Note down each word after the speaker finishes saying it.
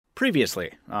Previously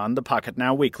on the Pocket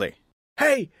Now Weekly.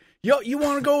 Hey, you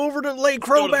want to go over to Le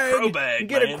Crowbag and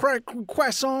get a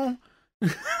croissant?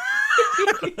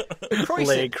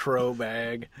 Le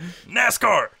Crowbag.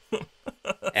 NASCAR!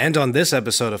 And on this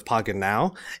episode of Pocket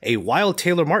Now, a wild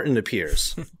Taylor Martin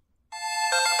appears.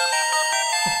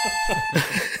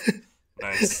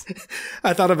 Nice.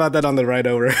 I thought about that on the ride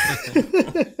over.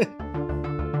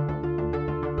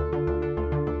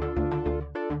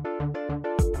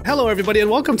 Hello, everybody, and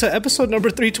welcome to episode number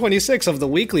 326 of The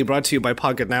Weekly, brought to you by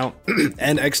Pocket Now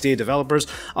and XDA developers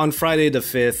on Friday, the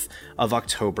 5th of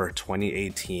October,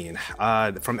 2018.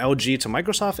 From LG to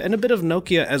Microsoft and a bit of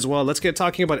Nokia as well. Let's get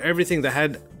talking about everything that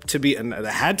had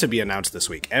to be announced this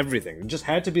week. Everything. It just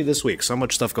had to be this week. So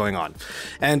much stuff going on.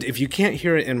 And if you can't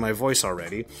hear it in my voice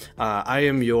already, I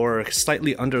am your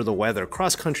slightly under the weather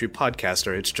cross-country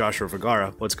podcaster. It's Joshua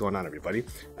Vergara. What's going on, everybody?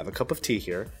 I have a cup of tea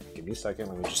here. Give me a second.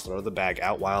 Let me just throw the bag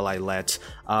out while I let...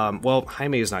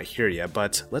 Jaime is not here yet,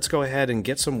 but let's go ahead and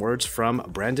get some words from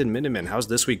Brandon Miniman. How's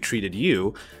this week treated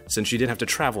you, since you didn't have to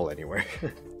travel anywhere?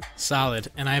 Solid.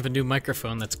 And I have a new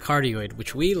microphone that's cardioid,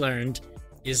 which we learned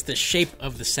is the shape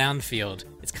of the sound field.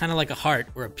 It's kind of like a heart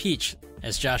or a peach,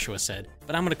 as Joshua said,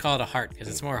 but I'm going to call it a heart because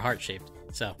it's more heart-shaped.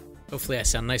 So hopefully I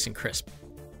sound nice and crisp.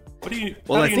 How do you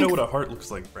know what a heart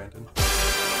looks like, Brandon?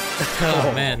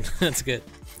 Oh, man, that's good.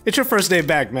 It's your first day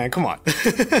back, man. Come on.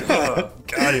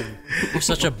 Got him. You're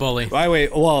such a bully.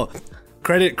 Wait. Well,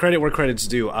 credit where credit's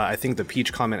due. I think the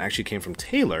peach comment actually came from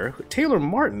Taylor. Taylor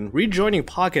Martin, rejoining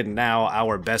Pocket Now,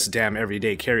 our best damn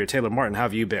everyday carrier. Taylor Martin, how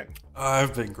have you been?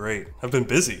 I've been great. I've been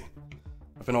busy.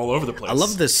 I've been all over the place. I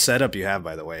love this setup you have,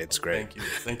 by the way. It's great.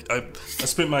 Thank you. I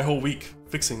spent my whole week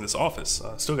fixing this office.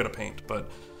 Still got to paint, but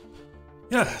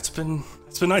yeah, it's been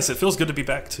nice. It feels good to be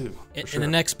back too. In the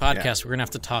next podcast, we're gonna have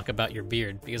to talk about your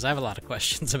beard because I have a lot of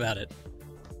questions about it.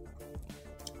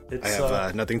 I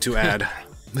have nothing to add.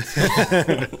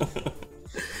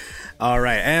 All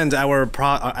right, and our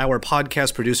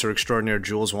podcast producer extraordinaire,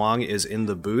 Jules Wong, is in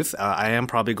the booth. I am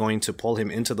probably going to pull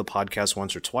him into the podcast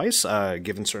once or twice,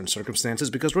 given certain circumstances,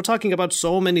 because we're talking about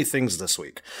so many things this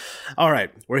week. All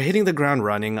right, we're hitting the ground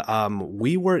running.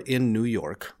 We were in New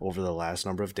York over the last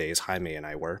number of days, Jaime and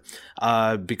I were,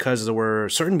 because there were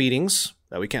certain meetings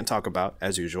that we can't talk about,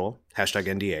 as usual,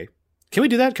 #NDA. Can we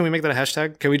do that? Can we make that a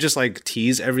hashtag? Can we just like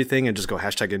tease everything and just go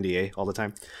 #NDA all the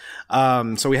time?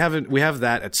 So we have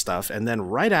that at stuff. And then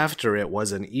right after it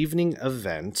was an evening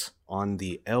event on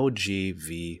the LG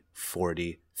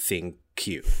V40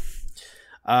 ThinQ.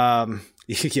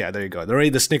 Yeah, there you go. Already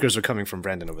the snickers are coming from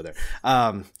Brandon over there.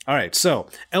 All right, so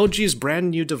LG's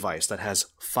brand new device that has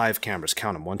 5 cameras.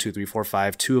 Count them. 1, 2, 3, 4,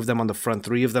 5. 2 of them on the front,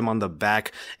 3 of them on the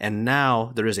back. And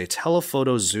now there is a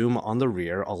telephoto zoom on the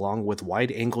rear, along with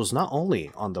wide angles not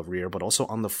only on the rear, but also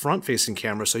on the front-facing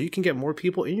camera, so you can get more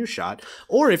people in your shot.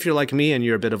 Or if you're like me and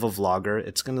you're a bit of a vlogger,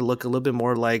 it's going to look a little bit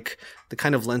more like the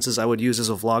kind of lenses I would use as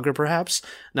a vlogger, perhaps.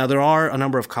 Now, there are a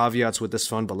number of caveats with this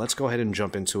phone, but let's go ahead and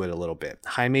jump into it a little bit.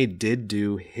 Jaime did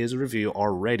do his review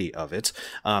already of it,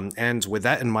 and with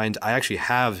that in mind, I actually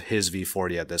have his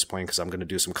V40 at this point because I'm going to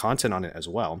do some content on it as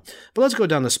well. But let's go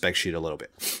down the spec sheet a little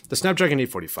bit. The Snapdragon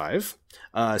 845,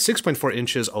 6.4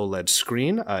 inches OLED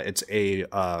screen. It's a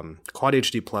Quad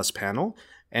HD Plus panel,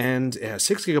 and it has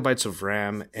 6 gigabytes of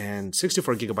RAM and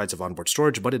 64 gigabytes of onboard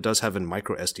storage, but it does have a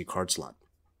micro SD card slot.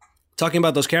 Talking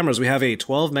about those cameras, we have a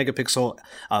 12 megapixel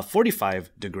 45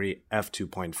 degree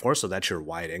f2.4, so that's your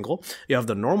wide angle. You have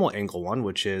the normal angle one,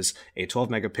 which is a 12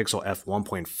 megapixel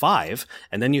f1.5,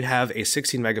 and then you have a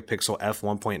 16 megapixel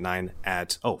f1.9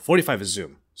 at 45 is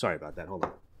zoom. Sorry about that. Hold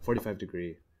on. 45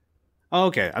 degree. Oh,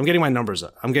 okay. I'm getting my numbers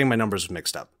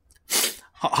mixed up.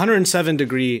 107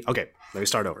 degree. Okay, let me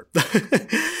start over.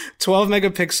 12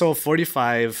 megapixel,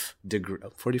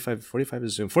 45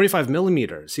 is zoom, 45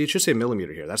 millimeter. See, it should say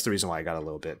millimeter here. That's the reason why I got a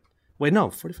little bit. Wait,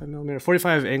 no, 45 millimeter,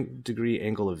 45 degree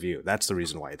angle of view. That's the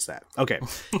reason why it's that. Okay.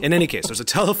 In any case, there's a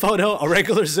telephoto, a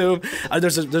regular zoom.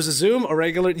 There's a zoom, a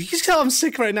regular. You can tell I'm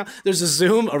sick right now. There's a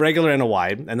zoom, a regular, and a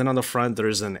wide. And then on the front,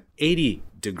 there's an 80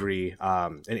 degree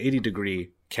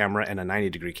camera and a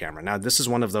 90 degree camera. Now, this is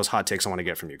one of those hot takes I want to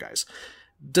get from you guys.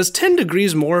 Does 10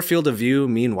 degrees more field of view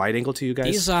mean wide angle to you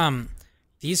guys?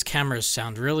 These cameras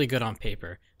sound really good on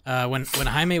paper. When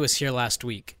Jaime was here last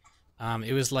week,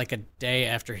 it was like a day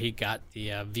after he got the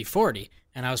V40,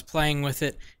 and I was playing with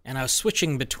it, and I was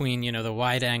switching between, the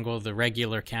wide angle, the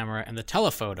regular camera, and the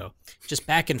telephoto, just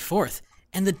back and forth.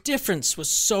 And the difference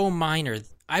was so minor.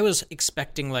 I was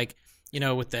expecting, with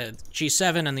the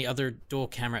G7 and the other dual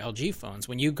camera LG phones,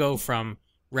 when you go from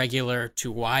regular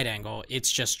to wide angle, it's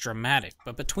just dramatic.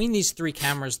 But between these 3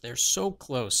 cameras, they're so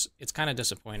close. It's kind of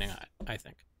disappointing, I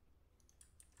think.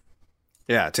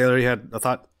 Yeah, Taylor, you had a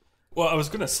thought? Well, I was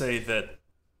going to say that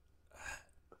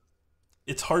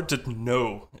it's hard to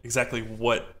know exactly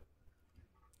what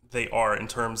they are in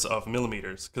terms of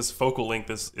millimeters, because focal length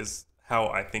is how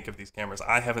I think of these cameras.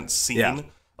 I haven't seen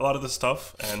a lot of this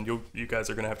stuff, and you guys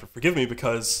are going to have to forgive me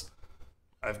because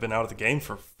I've been out of the game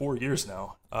for 4 years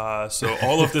now. So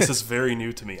all of this is very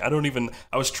new to me. I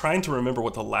was trying to remember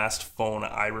what the last phone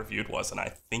I reviewed was, and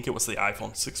I think it was the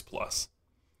iPhone 6 Plus.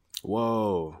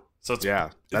 Whoa. So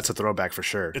that's a throwback for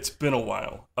sure. It's been a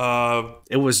while.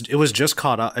 It was just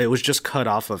cut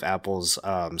off of Apple's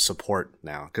support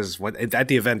now, because at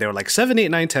the event they were like 7, 8,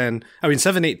 9, 10. I mean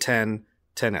 7, 8, 10,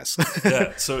 10s.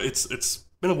 Yeah, so it's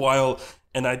been a while,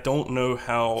 and I don't know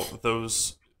how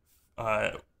those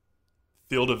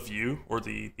field of view or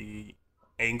the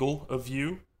angle of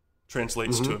view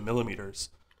translates to millimeters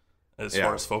as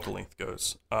far as focal length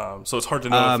goes. So it's hard to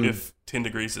know if 10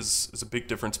 degrees is a big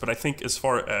difference. But I think as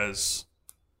far as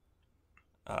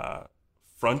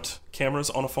front cameras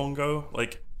on a phone go,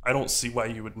 like, I don't see why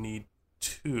you would need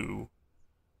two.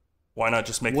 Why not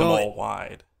just make them all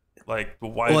wide? Like, the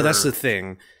wider... Well, that's the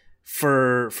thing.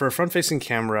 For a front-facing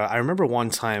camera, I remember one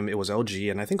time it was LG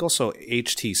and I think also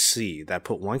HTC that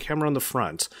put one camera on the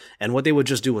front, and what they would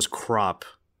just do was crop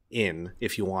in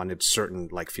if you wanted certain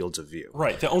like fields of view.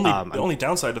 Right. The only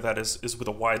downside to that is with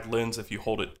a wide lens. If you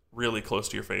hold it really close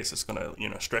to your face, it's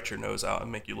gonna stretch your nose out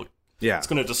and make you look. Yeah. It's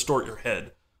gonna distort your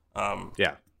head.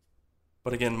 Yeah.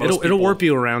 But again, it'll warp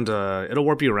you around. It'll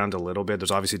warp you around a little bit.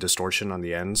 There's obviously distortion on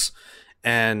the ends,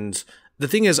 and the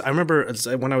thing is, I remember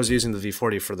when I was using the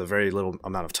V40 for the very little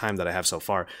amount of time that I have so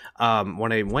far,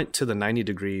 when I went to the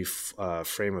 90-degree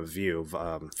frame of view,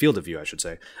 field of view, I should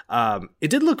say, it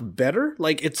did look better.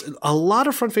 Like, it's a lot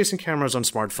of front-facing cameras on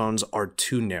smartphones are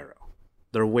too narrow.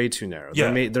 They're way too narrow.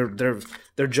 Yeah.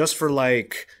 They're just for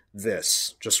like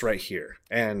this, just right here,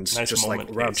 and nice just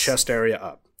like around chest area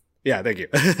up. Yeah, thank you.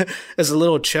 There's a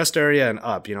little chest area and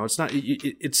up. It's not.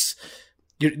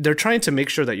 They're trying to make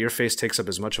sure that your face takes up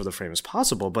as much of the frame as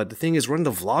possible, but the thing is, we're in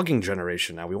the vlogging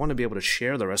generation now. We want to be able to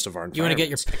share the rest of our environment. You want to get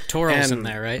your pectorals in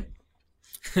there, right?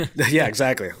 Yeah,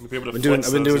 exactly. I've been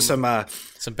doing some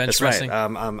bench pressing.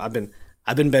 Right. I've been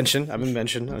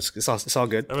benching. It's all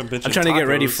good. I'm trying to get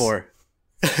ready for.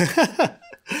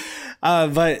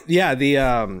 But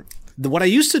yeah, what I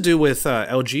used to do with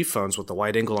LG phones with the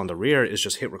wide angle on the rear is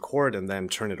just hit record and then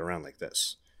turn it around like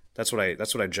this. That's what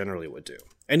I generally would do,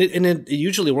 and it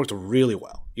usually worked really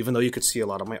well. Even though you could see a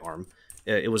lot of my arm,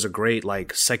 it was a great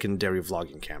like secondary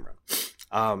vlogging camera.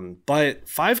 But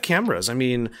 5 cameras. I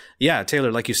mean, yeah,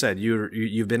 Taylor, like you said,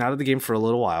 you've been out of the game for a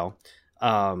little while.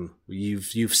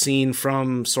 You've seen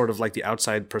from sort of like the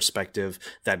outside perspective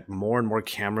that more and more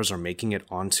cameras are making it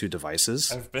onto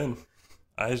devices.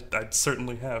 I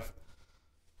certainly have.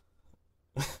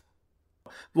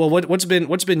 Well, what's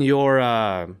been your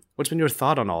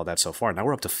thought on all of that so far? Now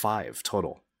we're up to 5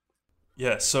 total.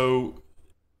 Yeah, so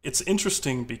it's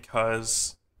interesting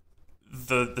because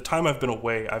the time I've been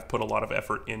away, I've put a lot of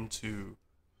effort into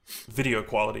video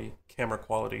quality, camera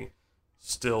quality,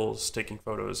 stills, taking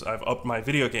photos. I've upped my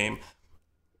video game,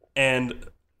 and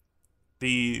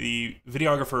the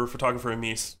videographer, photographer in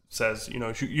me says,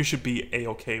 you should be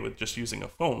A-okay with just using a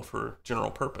phone for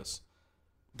general purpose.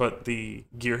 But the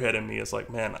gearhead in me is like,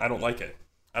 man, I don't like it.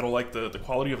 I don't like the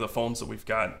quality of the phones that we've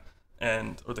got,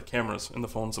 or the cameras in the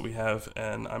phones that we have,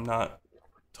 and I'm not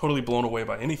totally blown away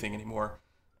by anything anymore.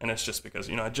 And it's just because,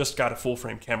 I just got a full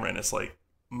frame camera, and it's like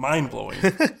mind-blowing.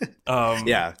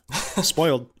 Yeah,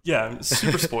 spoiled. Yeah,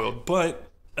 super spoiled.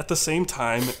 But at the same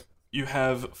time, you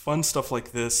have fun stuff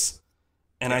like this,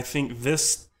 and I think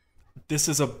this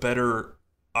is a better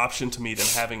option to me than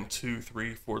having 2,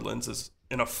 3, 4 lenses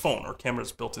in a phone or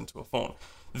cameras built into a phone.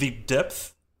 The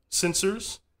depth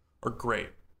sensors are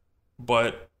great,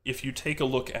 but if you take a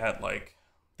look at like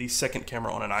the second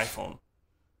camera on an iPhone,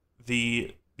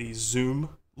 the zoom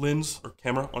lens or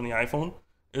camera on the iPhone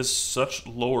is such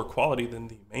lower quality than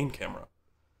the main camera.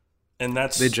 And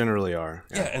they generally are.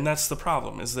 Yeah, and that's the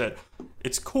problem, is that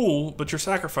it's cool, but you're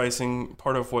sacrificing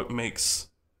part of what makes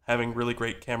having really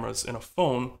great cameras in a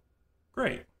phone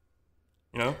great.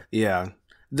 Yeah.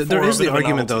 There is the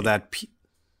argument though that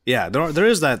there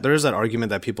is that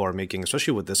argument that people are making,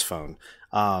 especially with this phone,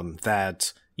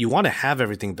 that you want to have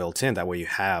everything built in, that way you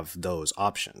have those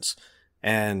options.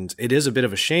 And it is a bit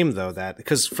of a shame though that,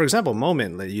 because for example,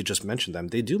 Moment, that you just mentioned them,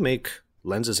 they do make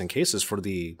lenses and cases for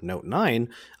the Note 9,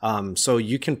 so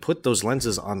you can put those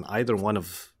lenses on either one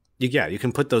of you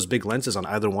can put those big lenses on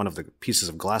either one of the pieces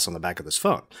of glass on the back of this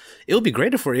phone. It would be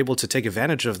great if we're able to take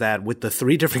advantage of that with the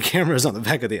 3 different cameras on the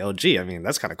back of the LG. I mean,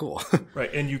 that's kind of cool.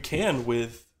 Right, and you can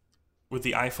with with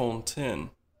the iPhone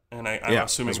 10, and I'm Yeah,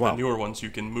 assuming as well. the newer ones,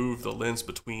 you can move the lens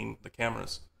between the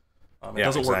cameras. It Yeah,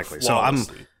 doesn't exactly. work So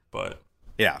flawlessly, but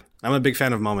Yeah, I'm a big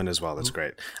fan of Moment as well. That's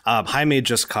great. Jaime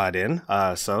just caught in,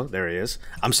 so there he is.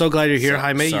 I'm so glad you're here,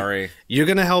 Jaime. Sorry. You're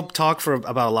gonna help talk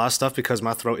about a lot of stuff because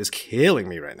my throat is killing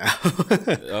me right now.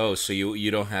 Oh, so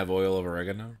you don't have oil of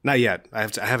oregano? Not yet. I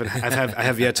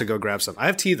have yet to go grab some. I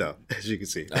have tea though, as you can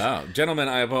see. Oh, gentlemen,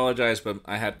 I apologize, but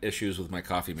I had issues with my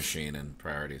coffee machine and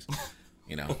priorities.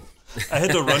 I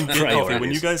had to run get coffee. When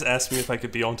Priorities. you guys asked me if I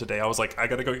could be on today, I was like, I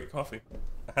gotta go get coffee.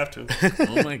 I have to.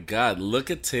 Oh my God! Look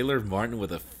at Taylor Martin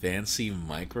with a fancy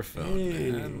microphone.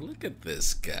 Man. Look at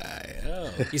this guy. Oh,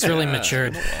 He's really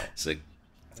matured. it's like,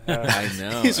 I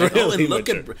know. He's I know, really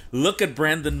and look at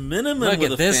Brandon Miniman Look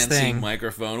with at a this fancy thing.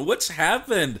 microphone. What's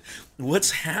happened?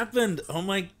 What's happened? Oh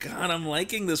my God! I'm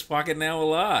liking this pocket now a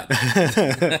lot.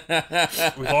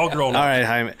 We've all grown All up. right,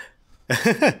 Jaime.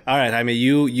 All right, Jaime.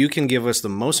 You can give us the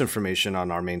most information on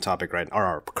our main topic or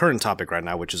our current topic right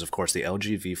now, which is of course the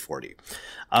LG V40.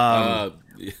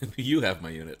 You have my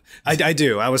unit. I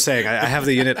do. I was saying I have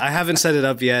the unit. I haven't set it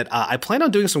up yet. I plan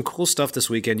on doing some cool stuff this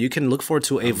weekend. You can look forward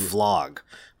to a vlog.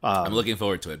 I'm looking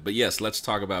forward to it. But yes, let's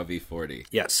talk about V40.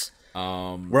 Yes.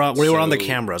 We're on the so-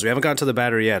 cameras. We haven't gotten to the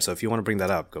battery yet, so if you want to bring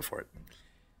that up, go for it.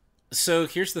 So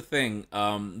here's the thing.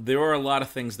 There are a lot of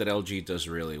things that LG does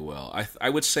really well. I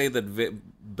would say that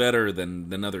better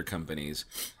than other companies.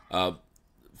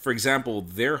 For example,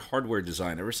 their hardware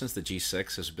design, ever since the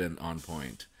G6, has been on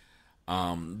point.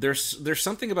 There's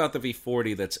something about the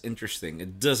V40 that's interesting.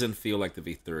 It doesn't feel like the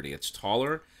V30. It's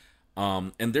taller,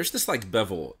 and there's this like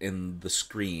bevel in the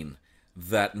screen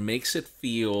that makes it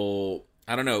feel.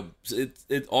 I don't know.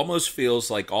 It almost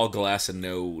feels like all glass and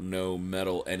no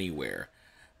metal anywhere.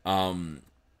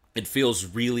 It feels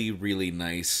really, really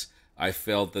nice. I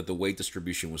felt that the weight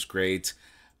distribution was great.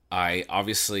 I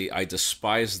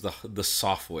despise the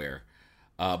software.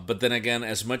 But then again,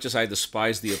 as much as I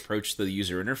despise the approach to the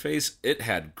user interface, it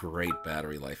had great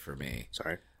battery life for me.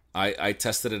 Sorry. I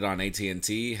tested it on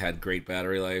AT&T, had great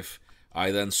battery life.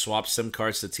 I then swapped SIM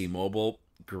cards to T-Mobile,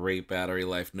 great battery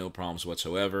life, no problems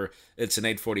whatsoever. It's an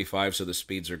 845, so the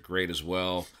speeds are great as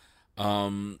well.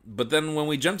 But then when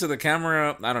we jump to the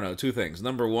camera, I don't know, two things.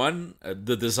 Number one,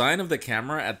 the design of the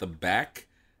camera at the back,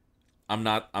 I'm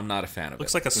not a fan of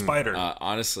Looks it. like a spider.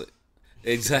 Honestly.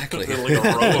 Exactly. Like a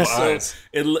row of So, eyes.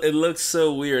 it looks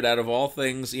so weird. Out of all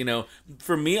things,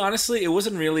 for me, honestly, it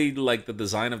wasn't really like the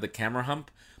design of the camera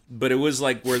hump, but it was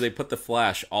like where they put the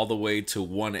flash all the way to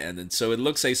one end, and so it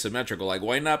looks asymmetrical. Like,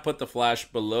 why not put the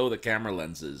flash below the camera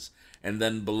lenses, and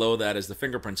then below that is the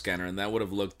fingerprint scanner, and that would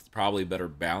have looked probably better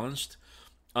balanced.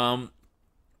 And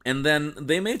then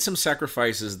they made some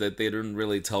sacrifices that they didn't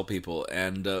really tell people,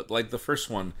 and like the first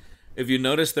one. If you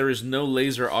notice, there is no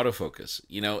laser autofocus.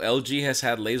 LG has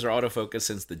had laser autofocus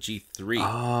since the G3.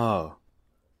 Oh.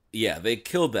 Yeah, they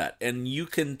killed that. And you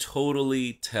can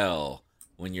totally tell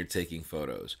when you're taking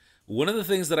photos. One of the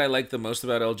things that I like the most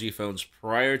about LG phones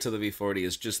prior to the V40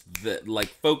 is just that, like,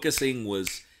 focusing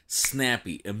was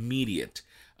snappy, immediate.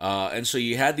 And so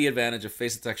you had the advantage of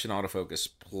face detection autofocus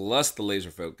plus the laser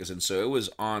focus. And so it was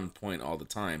on point all the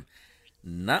time.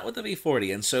 Not with the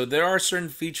V40. And so there are certain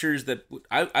features that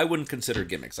I wouldn't consider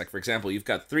gimmicks. Like, for example, you've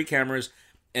got 3 cameras,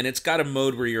 and it's got a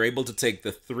mode where you're able to take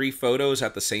the 3 photos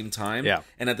at the same time. Yeah.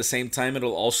 And at the same time,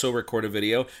 it'll also record a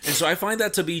video. And so I find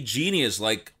that to be genius,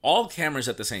 like all cameras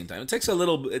at the same time. It takes a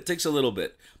little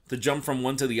bit to jump from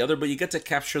one to the other, but you get to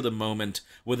capture the moment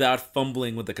without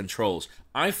fumbling with the controls.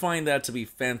 I find that to be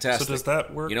fantastic. So does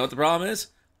that work? You know what the problem is?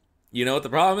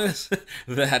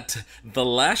 That the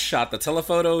last shot, the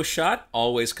telephoto shot,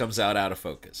 always comes out of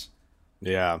focus.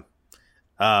 Yeah.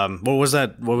 What was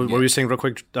that? What were you saying real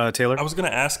quick, Taylor? I was gonna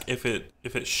ask if it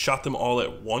shot them all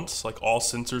at once, like all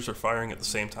sensors are firing at the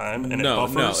same time, and No,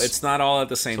 it buffers. it's not all at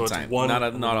the same So it's time. one, not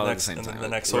and then all the at the next, same and time. then the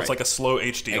next. So it's like a slow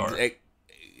HDR.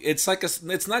 It's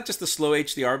it's not just a slow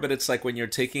HDR, but it's like when you're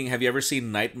taking. Have you ever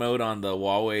seen night mode on the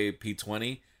Huawei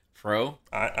P20 Pro?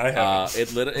 I have.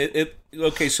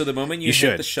 Okay, so the moment you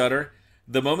hit the shutter,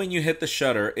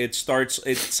 it starts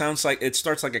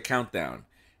like a countdown.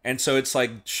 And so it's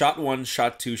like shot 1,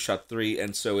 shot 2, shot 3,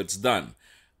 and so it's done.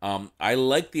 I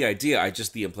like the idea,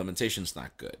 the implementation's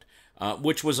not good.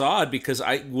 Which was odd because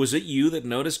was it you that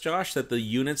noticed, Josh, that the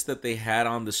units that they had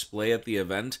on display at the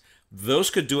event, those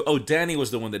could do. Oh, Danny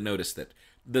was the one that noticed it.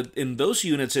 In those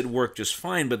units it worked just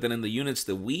fine, but then in the units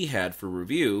that we had for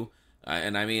review,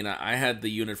 and I mean I had the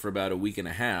unit for about a week and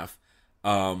a half.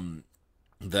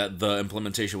 that the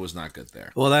implementation was not good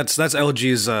there. Well, that's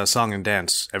LG's song and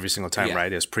dance every single time, Yeah.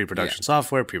 right? Is pre-production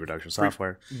software, pre-production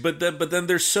software. But then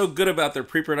they're so good about their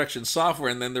pre-production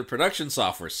software, and then their production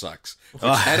software sucks, which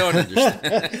I don't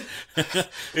understand.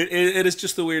 it is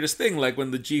just the weirdest thing. Like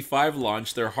when the G5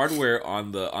 launched, their hardware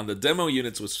on the demo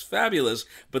units was fabulous,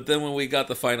 but then when we got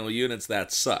the final units,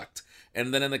 that sucked.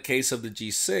 And then in the case of the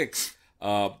G6,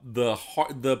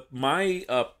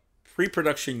 my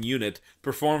pre-production unit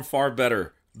performed far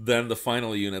better than the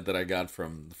final unit that I got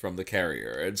from the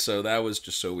carrier, and so that was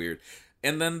just so weird.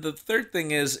 And then the third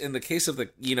thing is, in the case of the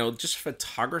just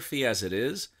photography as it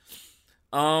is,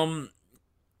 so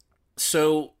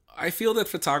I feel that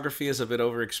photography is a bit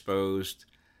overexposed.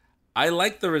 I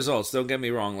like the results, don't get me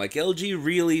wrong. Like LG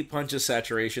really punches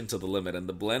saturation to the limit, and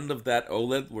the blend of that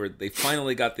OLED, where they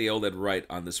finally got the OLED right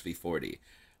on this V40.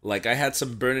 Like I had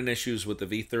some burn-in issues with the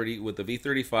V30, with the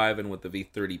V35, and with the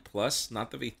V30 Plus,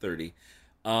 not the V30.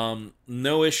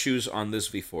 No issues on this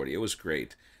V40. It was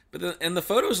great. And the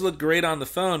photos look great on the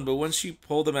phone, but once you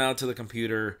pull them out to the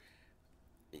computer,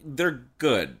 they're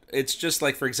good. It's just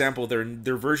like, for example,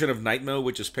 their version of night mode,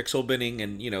 which is pixel binning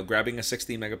and grabbing a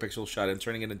 16 megapixel shot and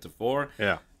turning it into 4.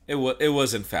 Yeah. It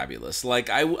wasn't fabulous. Like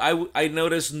I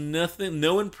noticed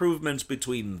no improvements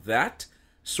between that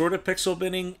sort of pixel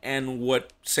binning and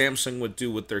what Samsung would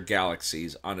do with their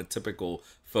Galaxies on a typical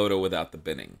photo without the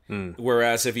binning.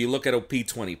 Whereas if you look at a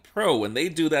P20 Pro, when they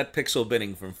do that pixel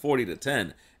binning from 40 to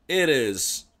 10, it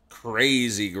is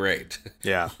crazy great.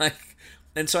 Yeah.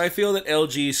 And so I feel that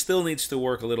LG still needs to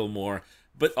work a little more.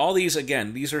 But all these,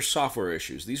 again, these are software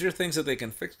issues. These are things that they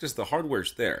can fix because the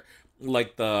hardware's there.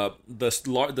 Like the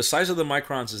size of the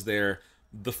microns is there.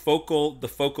 The focal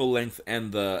length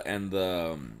and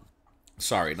the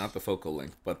sorry, not the focal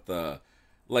length,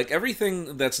 but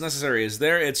everything that's necessary is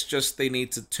there. It's just they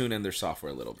need to tune in their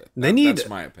software a little bit. That's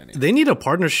my opinion. They need a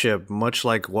partnership much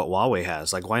like what Huawei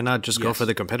has. Like, why not just go for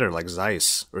the competitor like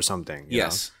Zeiss or something?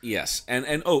 Yes.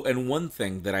 And one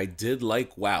thing that I did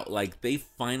like, like they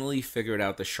finally figured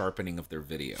out the sharpening of their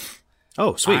video.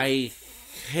 Oh, sweet. I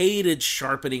hated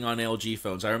sharpening on LG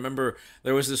phones. I remember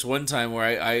there was this one time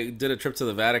where I did a trip to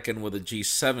the Vatican with a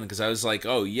G7 because I was like,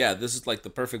 oh yeah, this is like the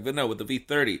perfect video with the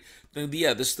V30.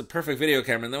 Yeah, this is the perfect video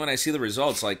camera. And then when I see the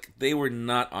results, like they were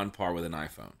not on par with an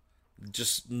iPhone.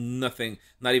 Just nothing,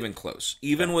 not even close.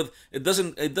 Even with it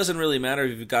doesn't really matter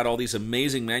if you've got all these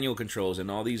amazing manual controls and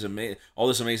all this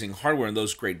amazing hardware and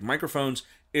those great microphones.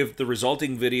 If the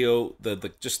resulting video,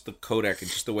 just the codec and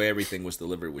just the way everything was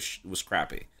delivered was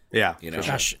crappy. Yeah,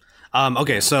 Josh.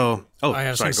 Okay, so I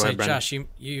was sorry, going to go say, ahead, Brandon. Josh,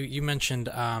 you mentioned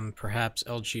perhaps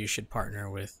LG should partner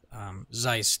with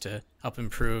Zeiss to help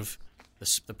improve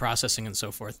the processing and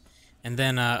so forth. And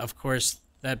then, of course,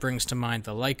 that brings to mind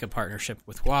the Leica partnership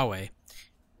with Huawei.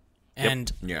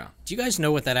 And do you guys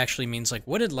know what that actually means? Like,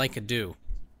 what did Leica do?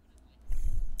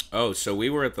 Oh, so we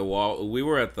were at the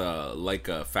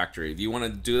Leica factory. Do you want to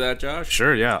do that, Josh?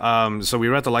 Sure, yeah. So we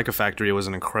were at the Leica factory. It was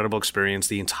an incredible experience.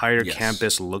 The entire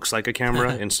campus looks like a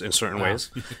camera in certain ways.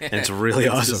 And it's really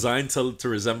awesome. Designed to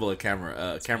resemble a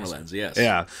camera lens, yes.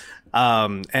 Yeah.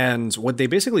 And what they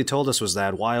basically told us was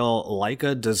that while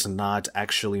Leica does not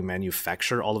actually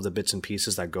manufacture all of the bits and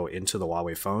pieces that go into the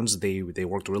Huawei phones, they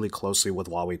worked really closely with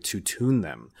Huawei to tune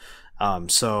them.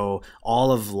 So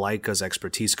all of Leica's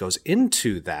expertise goes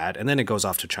into that, and then it goes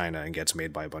off to China and gets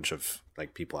made by a bunch of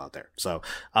people out there. So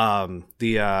so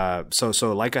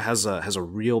Leica has a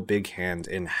real big hand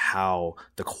in how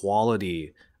the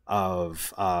quality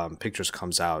of pictures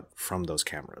comes out from those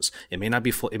cameras. It may not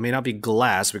be it may not be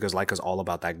glass because Leica's all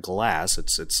about that glass.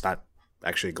 It's not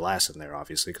actually glass in there,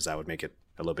 obviously, because that would make it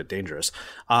a little bit dangerous.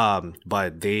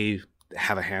 But they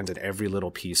have a hand in every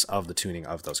little piece of the tuning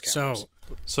of those cameras.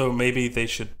 So maybe they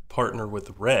should partner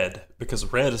with Red because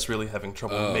Red is really having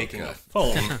trouble making a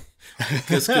phone.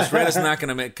 Because Red is not going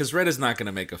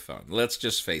to make a phone. Let's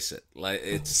just face it.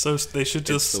 So they should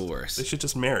just the worst. They should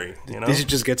just marry. They should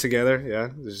just get together. Yeah,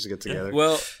 they just get together.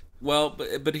 Yeah. Well,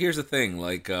 but here's the thing.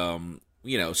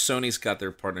 Sony's got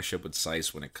their partnership with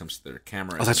Zeiss when it comes to their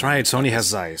cameras. Oh, that's right. Sony has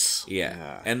Zeiss.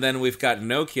 Yeah, and then we've got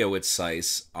Nokia with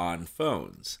Zeiss on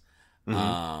phones.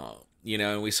 Mm-hmm.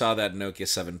 And we saw that Nokia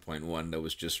 7.1 that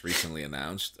was just recently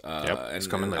announced. It's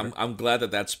coming later. I'm glad that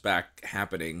that's back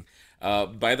happening.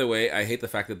 By the way, I hate the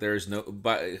fact that there is no.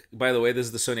 By the way, this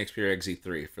is the Sony Xperia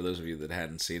XZ3. For those of you that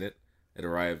hadn't seen it, it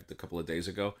arrived a couple of days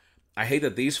ago. I hate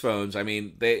that these phones. I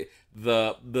mean, the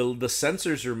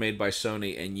sensors are made by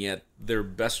Sony, and yet their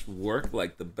best work,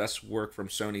 like the best work from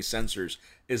Sony sensors,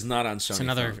 is not on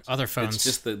Sony. It's other phones. It's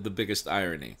just the biggest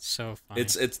irony. So funny.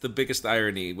 It's the biggest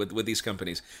irony with these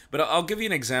companies. But I'll give you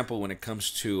an example when it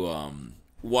comes to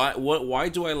Why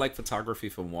do I like photography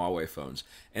from Huawei phones?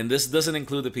 And this doesn't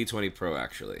include the P20 Pro,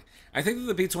 actually. I think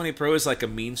that the P20 Pro is like a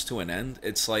means to an end.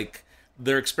 It's like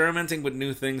they're experimenting with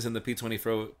new things, and the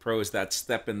P20 Pro is that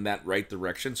step in that right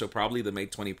direction. So probably the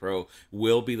Mate 20 Pro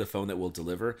will be the phone that will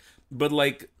deliver. But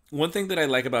like, one thing that I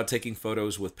like about taking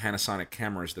photos with Panasonic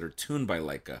cameras that are tuned by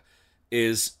Leica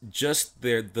is just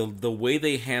the way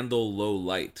they handle low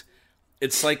light.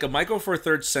 It's like a Micro Four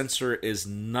Thirds sensor is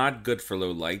not good for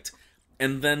low light,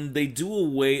 and then they do a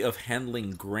way of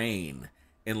handling grain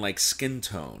and like skin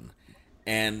tone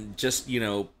and just, you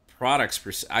know, products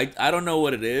per se. I don't know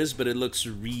what it is, but it looks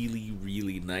really,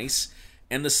 really nice.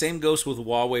 And the same goes with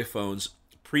Huawei phones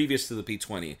previous to the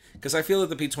P20, because I feel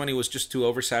that the P20 was just too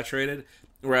oversaturated.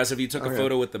 Whereas if you took a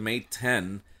photo with the Mate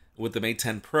 10, with the Mate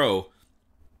 10 Pro,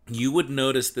 you would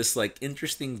notice this like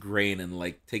interesting grain and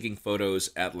like taking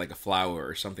photos at like a flower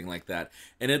or something like that,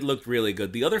 and it looked really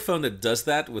good. The other phone that does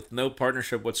that with no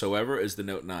partnership whatsoever is the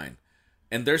Note 9.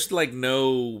 And there's like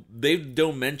they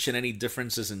don't mention any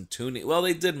differences in tuning. Well,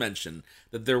 they did mention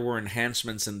that there were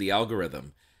enhancements in the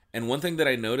algorithm. And one thing that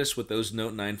I noticed with those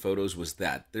Note 9 photos was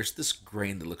that there's this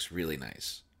grain that looks really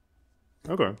nice.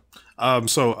 Okay.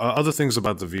 So other things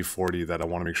about the V40 that I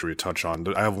want to make sure we touch on.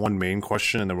 I have one main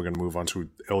question, and then we're going to move on to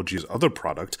LG's other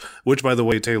product, which, by the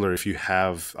way, Taylor, if you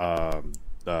have a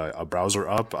browser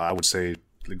up, I would say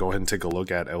go ahead and take a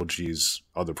look at LG's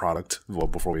other product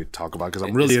before we talk about it, because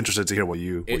I'm really interested to hear what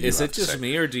you Is it just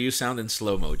me, or do you sound in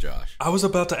slow-mo, Josh? I was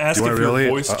about to ask if your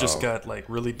voice just got like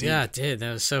really deep. Yeah, it did.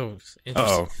 That was so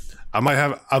interesting. I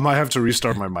might have to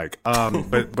restart my mic.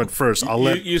 But first, I'll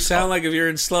let you sound like if you're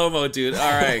in slow mo, dude.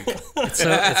 All right,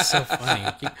 it's so funny.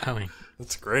 Keep going.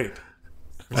 That's great.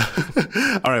 All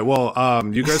right. Well,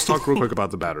 you guys talk real quick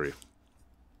about the battery.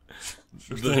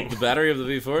 The battery of the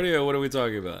V40, or what are we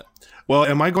talking about? Well,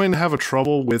 am I going to have a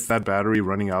trouble with that battery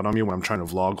running out on me when I'm trying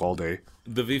to vlog all day?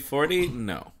 The V40,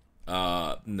 no,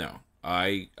 no.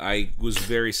 I was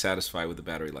very satisfied with the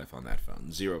battery life on that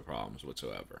phone. Zero problems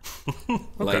whatsoever.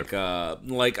 Okay.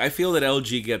 Like I feel that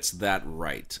LG gets that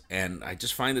right, and I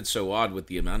just find it so odd with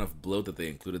the amount of bloat that they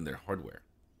include in their hardware,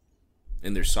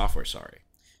 in their software. Sorry,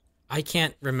 I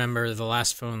can't remember the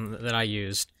last phone that I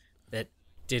used that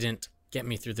didn't get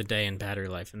me through the day in battery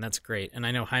life, and that's great. And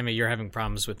I know, Jaime, you're having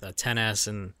problems with the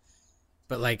 10s,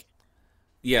 but like,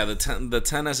 yeah, the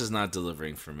 10s is not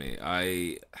delivering for me.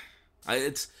 So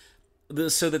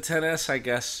the 10s, I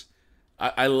guess,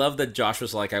 I love that Josh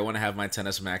was like, I want to have my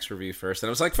 10s Max review first. And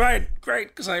I was like, fine, great,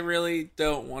 because I really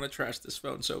don't want to trash this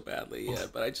phone so badly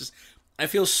yet. But I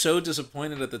feel so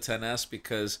disappointed at the 10s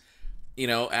because, you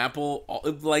know, Apple,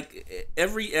 like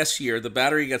every S year, the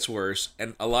battery gets worse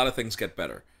and a lot of things get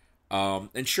better.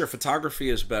 And sure, photography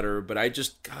is better, but I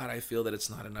feel that it's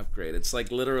not an upgrade. It's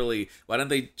like literally, why don't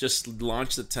they just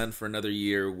launch the 10 for another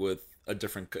year with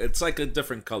it's like a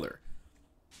different color.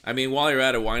 I mean, while you're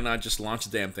at it, why not just launch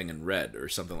the damn thing in red or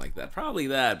something like that? Probably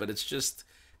that, but it's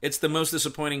the most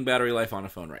disappointing battery life on a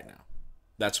phone right now.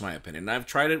 That's my opinion. And I've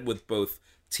tried it with both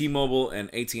T-Mobile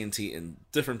and AT&T in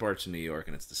different parts of New York,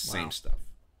 and it's the same stuff.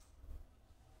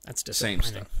 That's disappointing.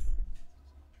 Same stuff.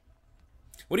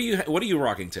 What are you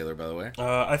rocking, Taylor, by the way?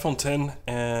 iPhone 10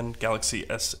 and Galaxy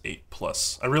S8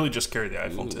 Plus. I really just carry the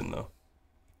iPhone 10, though.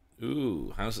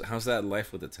 Ooh, how's that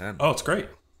life with the 10? Oh, it's great.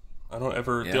 I don't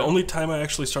ever... Yeah. The only time I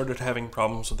actually started having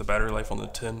problems with the battery life on the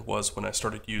 10 was when I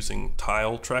started using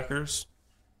Tile trackers.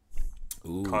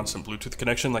 Ooh. Constant Bluetooth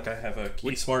connection. Like I have a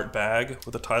KeySmart bag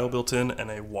with a Tile built in and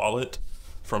a wallet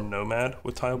from Nomad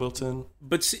with Tile built in.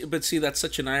 But see, that's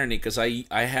such an irony because I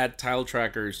had Tile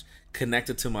trackers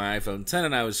connected to my iPhone 10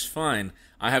 and I was fine.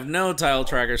 I have no Tile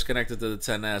trackers connected to the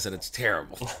 10s and it's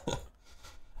terrible.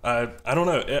 I don't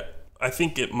know. I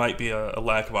think it might be a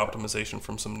lack of optimization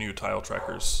from some new Tile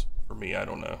trackers. For me, I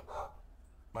don't know.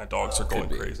 My dogs are going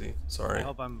crazy. Sorry. I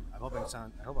hope I'm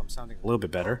sounding a little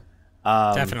bit better.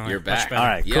 Definitely. You're back. All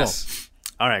right, cool. Yes.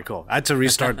 All right, cool. I had to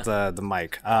restart the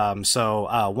mic.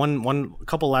 One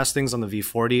couple last things on the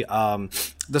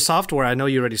V40. The software. I know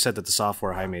you already said that the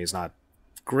software, Jaime, is not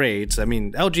great. I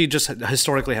mean, LG just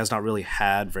historically has not really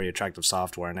had very attractive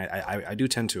software, and I do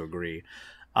tend to agree.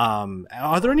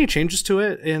 Are there any changes to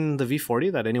it in the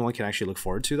V40 that anyone can actually look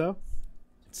forward to, though?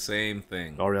 Same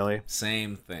thing. Oh, really?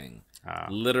 Same thing.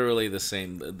 Literally the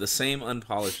same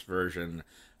unpolished version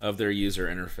of their user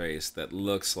interface that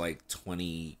looks like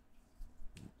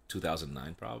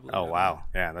 2009 probably. Oh, wow.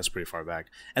 Yeah, that's pretty far back.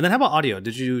 And then how about audio?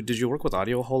 Did you work with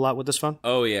audio a whole lot with this phone?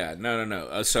 Oh, yeah.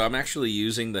 No. So I'm actually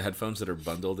using the headphones that are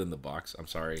bundled in the box. I'm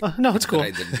sorry. No, it's cool.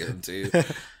 I didn't get them to you.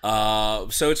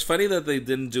 So it's funny that they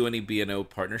didn't do any B&O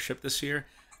partnership this year.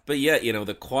 But yet,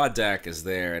 the quad DAC is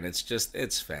there, and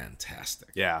it's fantastic.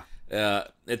 Yeah.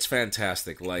 It's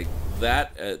fantastic. Like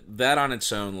that on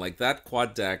its own, like that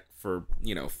quad DAC for,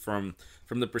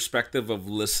 from the perspective of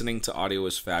listening to audio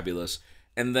is fabulous.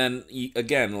 And then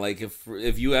again, like if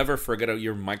you ever forget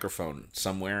your microphone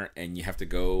somewhere and you have to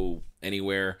go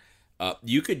anywhere,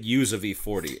 you could use a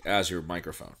V40 as your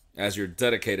microphone, as your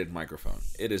dedicated microphone.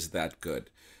 It is that good.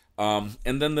 And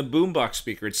then the boombox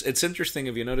speaker. It's interesting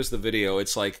if you notice the video.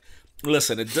 It's like,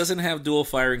 listen, it doesn't have dual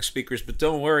firing speakers, but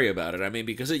don't worry about it. I mean,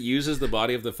 because it uses the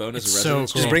body of the phone as a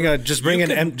resonance. So cool. Just bring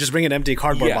an empty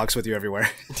cardboard box with you everywhere.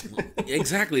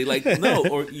 Exactly. Like no,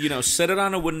 or set it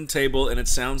on a wooden table, and it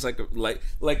sounds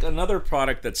like another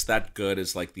product that's that good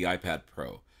is like the iPad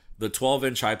Pro. The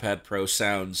 12-inch iPad Pro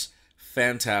sounds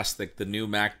fantastic. The new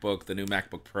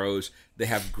MacBook Pros, they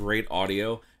have great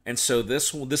audio. And so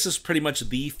this is pretty much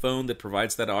the phone that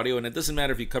provides that audio, and it doesn't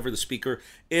matter if you cover the speaker;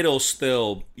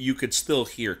 you could still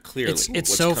hear clearly.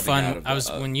 It's so fun.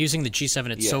 When using the G7,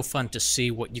 it's so fun to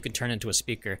see what you can turn into a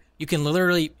speaker. You can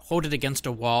literally hold it against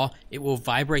a wall; it will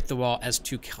vibrate the wall as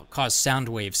to cause sound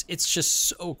waves. It's just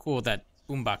so cool, that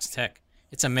boombox tech.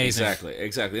 It's amazing.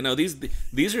 Exactly. No,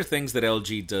 these are things that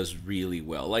LG does really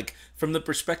well. Like from the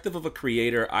perspective of a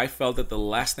creator, I felt that the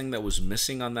last thing that was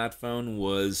missing on that phone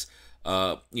was,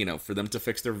 for them to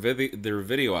fix their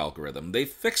video algorithm. They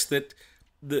fixed it.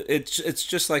 It's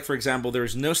just like, for example,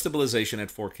 there's no stabilization at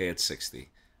 4K at 60.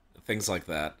 Things like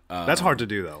that. That's hard to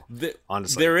do, though.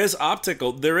 Honestly, there is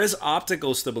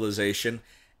optical stabilization.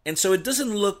 And so it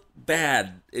doesn't look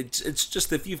bad. It's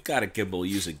just if you've got a gimbal,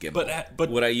 use a gimbal. But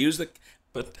would I use the?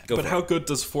 But how good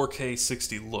does 4K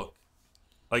 60 look?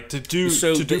 Like to do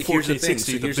 4K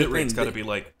 60, the bitrate's got to be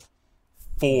like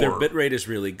 4. Their bitrate is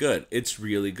really good. It's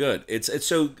really good. It's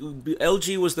so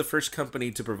LG was the first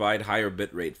company to provide higher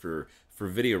bitrate for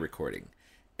video recording,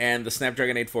 and the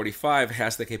Snapdragon 845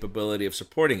 has the capability of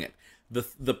supporting it.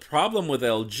 The problem with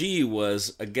LG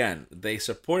was, again, they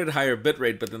supported higher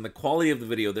bitrate, but then the quality of the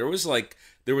video, there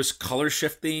was color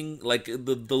shifting, like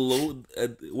the low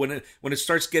when it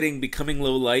starts becoming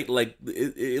low light, like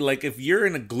if you're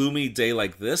in a gloomy day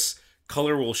like this,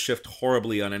 color will shift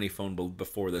horribly on any phone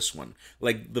before this one.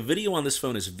 Like the video on this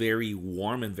phone is very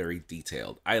warm and very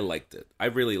detailed. I liked it. I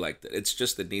really liked it. It's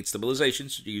just it needs stabilization,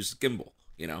 so you use gimbal.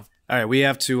 All right, we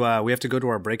have to go to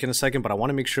our break in a second, but I want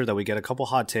to make sure that we get a couple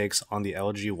hot takes on the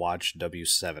LG Watch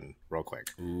W7 real quick.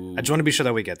 Ooh. I just want to be sure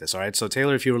that we get this. All right, so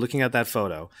Taylor, if you were looking at that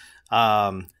photo,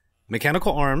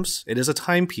 mechanical arms, it is a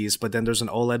timepiece, but then there's an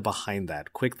OLED behind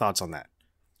that. Quick thoughts on that?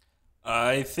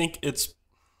 I think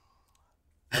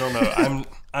I don't know.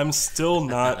 I'm still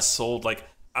not sold. Like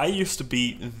I used to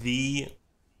be the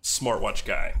smartwatch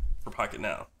guy for Pocket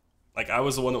Now. Like I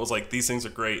was the one that was like, these things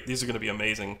are great. These are going to be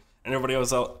amazing. And everybody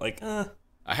was out like, I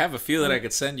have a feeling I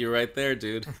could send you right there,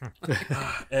 dude.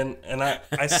 and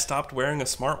I stopped wearing a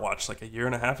smartwatch like a year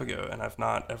and a half ago, and I've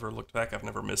not ever looked back. I've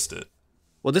never missed it.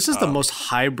 Well, this is the most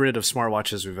hybrid of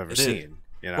smartwatches we've ever seen.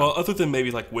 Well, other than maybe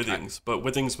like Withings, but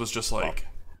Withings was just like.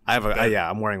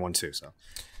 I'm wearing one too. So.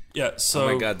 Yeah. So.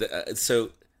 Oh my god. So.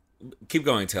 Keep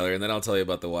going, Taylor, and then I'll tell you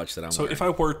about the watch that I'm wearing. So if I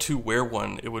were to wear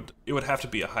one, it would have to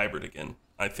be a hybrid again.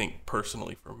 I think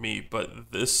personally for me,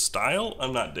 but this style,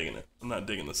 I'm not digging it. I'm not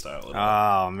digging the style at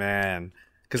all. Oh man,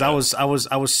 because I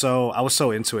was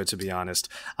so into it, to be honest.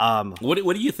 What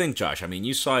do you think, Josh? I mean,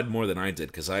 you saw it more than I did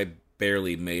because I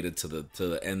barely made it to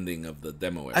the ending of the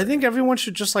demo area. I think everyone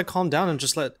should just like calm down and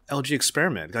just let LG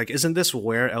experiment. Like, isn't this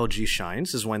where LG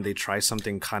shines? Is when they try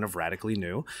something kind of radically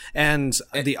new. And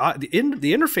the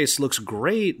interface looks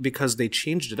great because they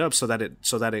changed it up so that it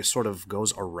sort of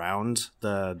goes around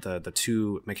the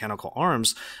two mechanical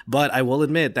arms. But I will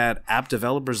admit that app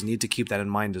developers need to keep that in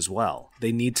mind as well.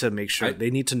 They need to make sure they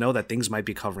need to know that things might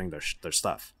be covering their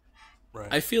stuff.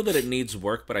 Right. I feel that it needs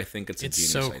work, but I think it's a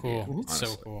genius so idea. Cool. It's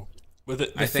so cool.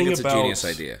 I think it's a genius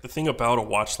idea. The thing about a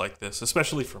watch like this,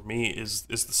 especially for me, is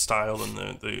the style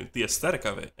and the aesthetic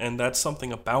of it. And that's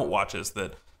something about watches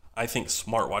that I think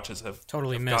smartwatches have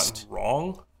gotten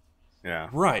wrong. Yeah.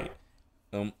 Right.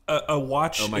 A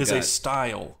watch is a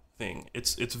style thing.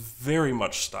 It's very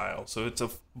much style. So it's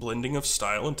a blending of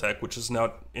style and tech, which is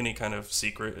not any kind of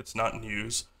secret. It's not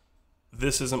news.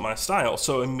 This isn't my style.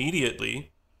 So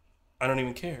immediately, I don't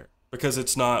even care because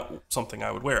it's not something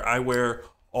I would wear. I wear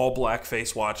all black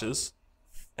face watches,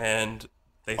 and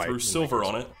they threw silver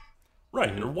on it.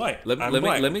 Right, you're white.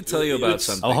 Let me tell you about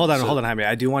something. Oh, hold on, Jaime.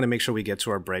 I do want to make sure we get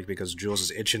to our break because Jules is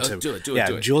itching to. Do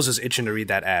it. Jules is itching to read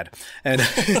that ad. And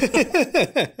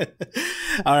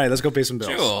all right, let's go pay some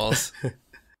bills. Jules.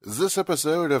 This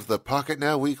episode of the Pocket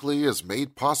Now Weekly is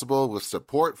made possible with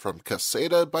support from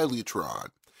Caseta by Litron.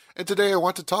 And today I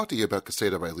want to talk to you about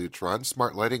Caseta by Lutron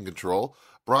Smart Lighting Control,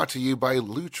 brought to you by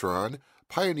Lutron,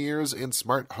 pioneers in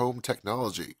smart home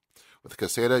technology. With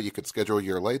Caseta, you can schedule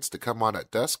your lights to come on at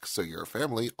dusk so your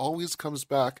family always comes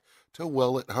back to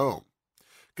well at home.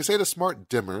 Caseta Smart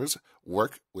Dimmers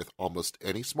work with almost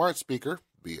any smart speaker,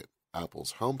 be it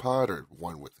Apple's HomePod or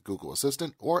one with Google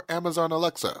Assistant or Amazon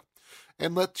Alexa,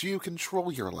 and let you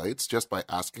control your lights just by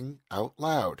asking out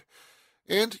loud.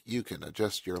 And you can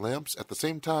adjust your lamps at the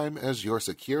same time as your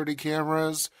security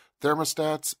cameras,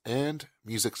 thermostats, and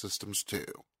music systems too.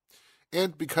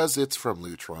 And because it's from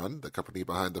Lutron, the company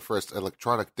behind the first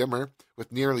electronic dimmer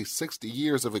with nearly 60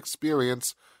 years of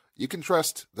experience, you can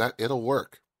trust that it'll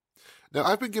work. Now,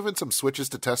 I've been given some switches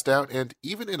to test out, and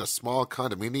even in a small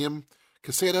condominium,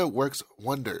 Caseta works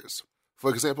wonders.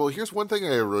 For example, here's one thing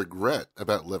I regret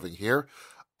about living here.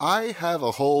 I have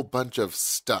a whole bunch of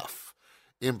stuff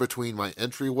in between my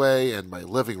entryway and my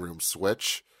living room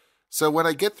switch. So when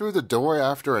I get through the door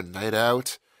after a night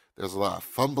out, there's a lot of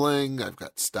fumbling, I've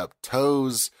got stubbed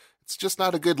toes. It's just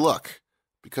not a good look,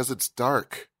 because it's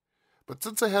dark. But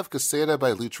since I have Caseta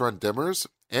by Lutron dimmers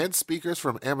and speakers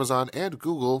from Amazon and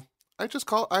Google, I just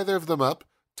call either of them up,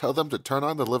 tell them to turn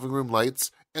on the living room lights,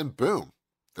 and boom,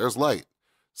 there's light.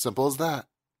 Simple as that.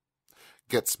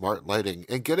 Get smart lighting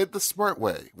and get it the smart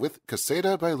way with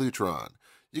Caseta by Lutron.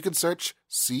 You can search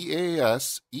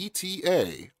CASETA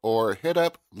or hit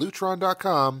up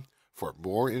Lutron.com for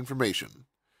more information.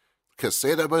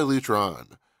 Caseta by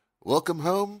Lutron. Welcome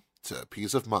home to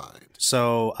peace of mind.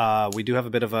 So we do have a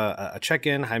bit of a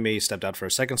check-in. Jaime stepped out for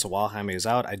a second, so while Jaime is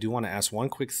out, I do want to ask one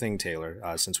quick thing, Taylor,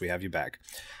 since we have you back.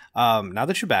 Now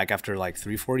that you're back after like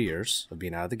 3-4 years of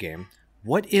being out of the game,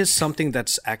 what is something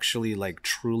that's actually like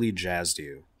truly jazzed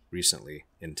you recently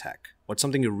in tech? What's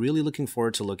something you're really looking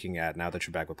forward to looking at now that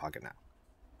you're back with Pocket Now?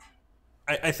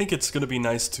 I think it's going to be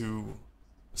nice to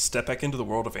step back into the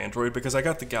world of Android, because I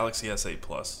got the Galaxy S8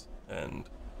 Plus, and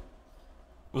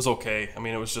it was okay. I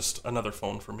mean, it was just another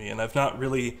phone for me, and I've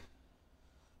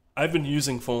been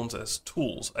using phones as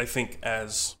tools, I think,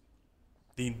 as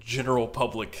the general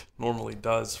public normally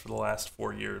does for the last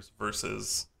 4 years,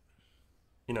 versus,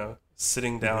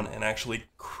 sitting down and actually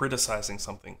criticizing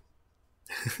something,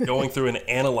 going through and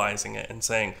analyzing it and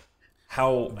saying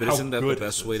But isn't that the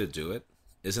best way to do it?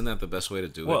 Isn't that the best way to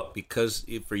do it? Because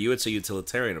for you, it's a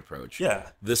utilitarian approach. Yeah.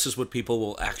 This is what people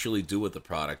will actually do with the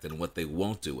product and what they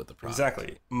won't do with the product.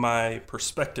 Exactly. My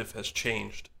perspective has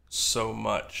changed so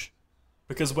much.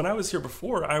 Because when I was here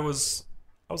before, I was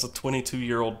a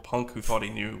 22-year-old punk who thought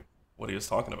he knew what he was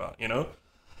talking about, and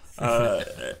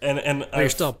You're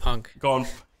still a punk.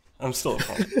 I'm still a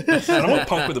punk. And I'm a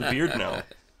punk with a beard now.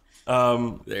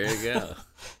 There you go.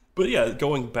 But yeah,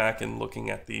 going back and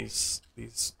looking at these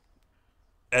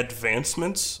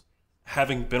advancements,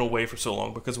 having been away for so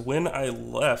long, because when I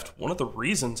left, one of the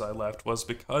reasons I left was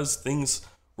because things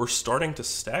were starting to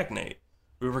stagnate.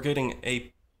 We were getting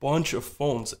a bunch of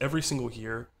phones every single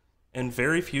year, and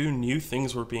very few new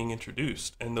things were being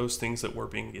introduced. And those things that were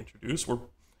being introduced were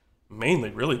mainly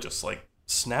really just like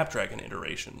Snapdragon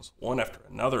iterations, one after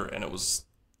another, and it was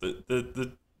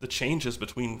the changes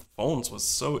between phones was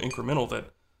so incremental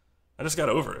that I just got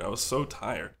over it. I was so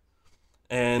tired.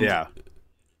 And yeah.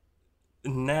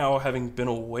 Now, having been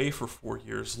away for 4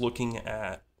 years, looking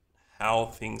at how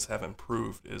things have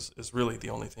improved is really the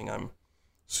only thing I'm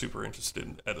super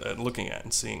interested at looking at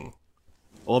and seeing.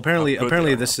 Well,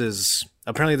 apparently this is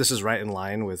right in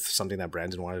line with something that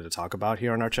Brandon wanted to talk about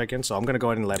here on our check-in. So I'm going to go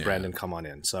ahead and let Brandon come on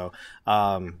in. So,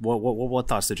 what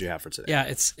thoughts did you have for today? Yeah,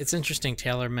 it's interesting.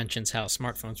 Taylor mentions how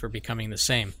smartphones were becoming the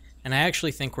same, and I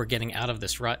actually think we're getting out of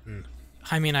this rut. And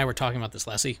Jaime and I were talking about this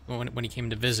last week when he came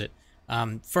to visit.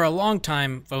 For a long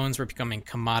time, phones were becoming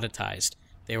commoditized.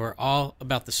 They were all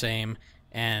about the same,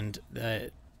 and there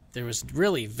was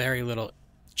really very little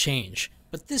change.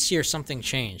 But this year, something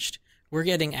changed. We're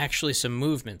getting actually some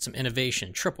movement, some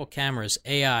innovation, triple cameras,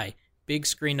 AI, big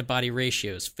screen-to-body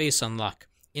ratios, face unlock,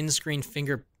 in-screen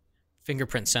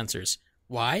fingerprint sensors.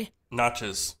 Why?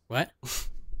 Notches. What?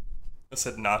 I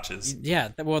said notches. Yeah,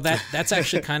 well, that's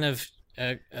actually kind of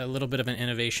a little bit of an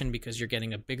innovation, because you're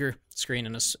getting a bigger screen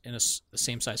in the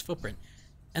same size footprint.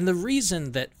 And the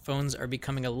reason that phones are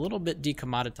becoming a little bit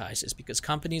decommoditized is because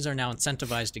companies are now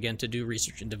incentivized again to do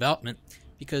research and development,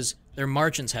 because their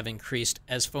margins have increased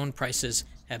as phone prices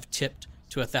have tipped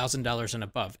to $1,000 and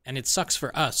above. And it sucks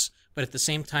for us, but at the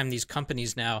same time, these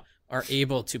companies now are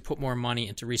able to put more money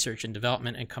into research and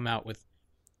development and come out with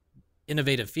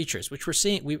innovative features, which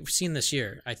we've seen this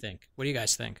year, I think. What do you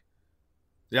guys think?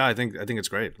 Yeah, I think it's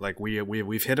great. Like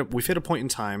we've hit a point in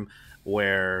time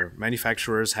where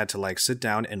manufacturers had to like sit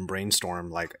down and brainstorm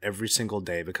like every single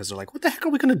day because they're like, what the heck are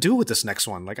we going to do with this next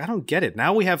one? Like, I don't get it.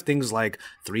 Now we have things like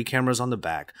 3 cameras on the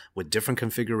back with different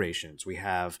configurations. We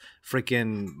have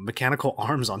freaking mechanical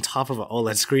arms on top of an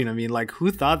OLED screen. I mean, like, who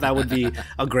thought that would be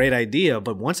a great idea?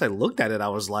 But once I looked at it, I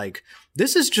was like,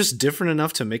 this is just different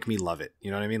enough to make me love it. You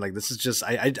know what I mean? Like, this is just,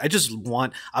 I just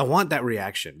want that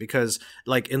reaction, because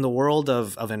like in the world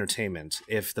of entertainment,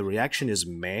 if the reaction is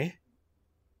meh,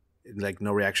 like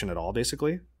no reaction at all,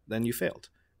 basically, then you failed.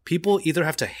 People either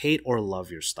have to hate or love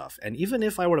your stuff. And even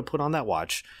if I were to put on that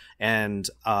watch and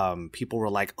people were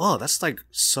like, oh, that's like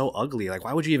so ugly, like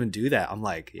why would you even do that? I'm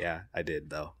like, yeah, I did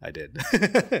though. I did.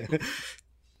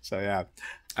 So yeah.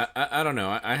 I don't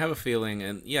know. I have a feeling,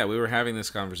 and yeah, we were having this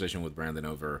conversation with Brandon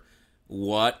over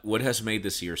what has made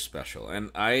this year special.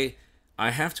 And I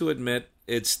have to admit,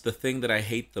 it's the thing that I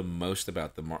hate the most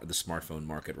about the smartphone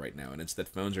market right now, and it's that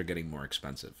phones are getting more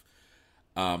expensive.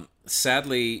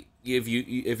 Sadly, if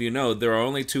you know, there are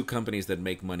only 2 companies that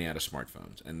make money out of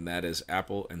smartphones, and that is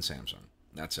Apple and Samsung.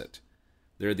 That's it.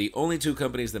 They're the only 2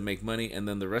 companies that make money, and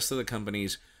then the rest of the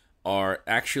companies are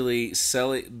actually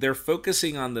selling. They're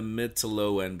focusing on the mid to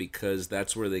low end because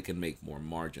that's where they can make more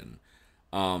margin.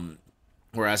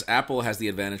 Whereas Apple has the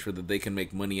advantage where they can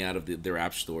make money out of their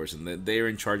app stores, and they're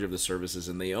in charge of the services,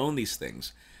 and they own these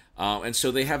things. And so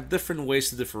they have different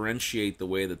ways to differentiate the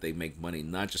way that they make money,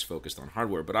 not just focused on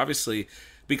hardware. But obviously,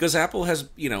 because Apple has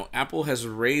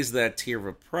raised that tier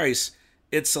of price,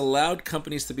 it's allowed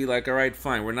companies to be like, all right,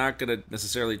 fine, we're not going to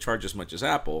necessarily charge as much as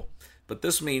Apple, but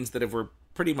this means that if we're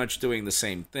pretty much doing the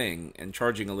same thing and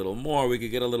charging a little more, we could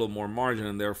get a little more margin,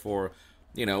 and therefore,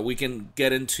 we can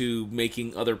get into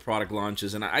making other product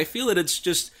launches. And I feel that it's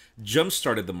just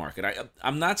jump-started the market.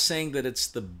 I'm not saying that it's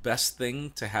the best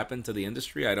thing to happen to the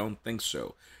industry. I don't think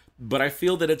so. But I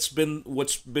feel that it's been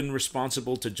what's been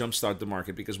responsible to jumpstart the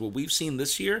market, because what we've seen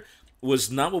this year was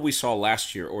not what we saw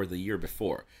last year or the year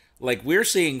before. Like, we're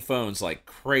seeing phones like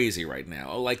crazy right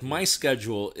now. Like, my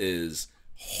schedule is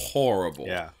horrible.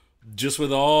 Yeah. Just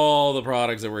with all the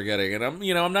products that we're getting. And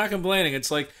I'm not complaining.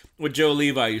 It's like what Joe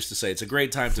Levi used to say. It's a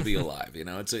great time to be alive.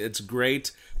 It's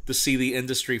great to see the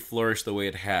industry flourish the way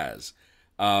it has.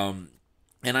 And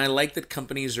I like that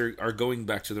companies are going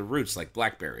back to the roots, like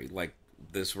BlackBerry. Like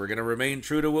this, we're going to remain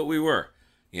true to what we were.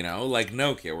 Like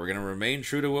Nokia, we're going to remain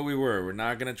true to what we were. We're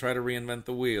not going to try to reinvent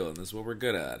the wheel, and this is what we're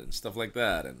good at, and stuff like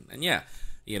that. And yeah,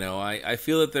 I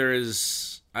feel that there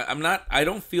is... I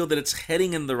don't feel that it's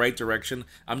heading in the right direction.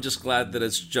 I'm just glad that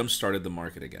it's jump-started the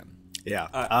market again. Yeah.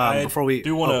 I before we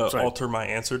do want to alter my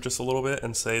answer just a little bit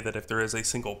and say that if there is a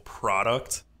single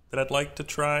product that I'd like to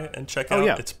try and check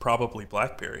out, it's probably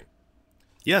BlackBerry.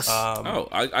 Yes.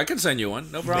 I can send you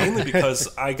one. No problem. Mainly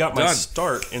because I got my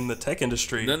start in the tech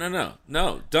industry.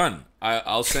 No. Done.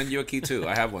 I'll send you a key too.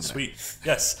 I have one. Sweet.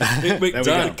 Yes.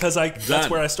 Because that's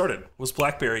where I started, was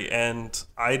BlackBerry, and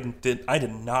I did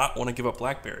not want to give up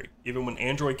BlackBerry. Even when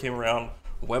Android came around,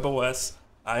 WebOS,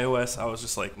 iOS, I was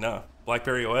just like, no.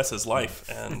 BlackBerry OS is life,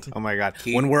 and oh my god!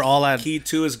 When we're all at Key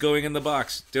 2 is going in the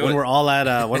box. We're all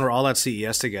at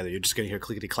CES together, you're just gonna hear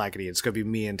clickety clackety. It's gonna be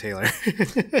me and Taylor.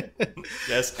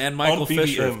 Yes, and Michael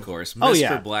Fisher, of course,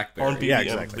 Mr. BlackBerry. On BBM, yeah,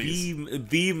 exactly.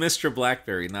 The Mr.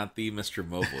 BlackBerry, not the Mr.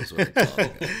 Mobile, is what they call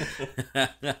it.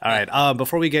 All right.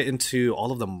 Before we get into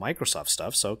all of the Microsoft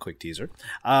stuff, so quick teaser.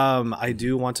 I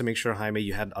do want to make sure, Jaime,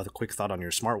 you had a quick thought on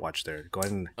your smartwatch there. Go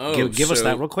ahead and give us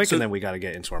that real quick, and then we got to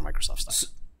get into our Microsoft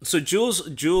stuff. So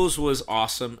Jules was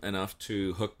awesome enough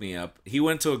to hook me up. He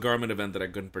went to a Garmin event that I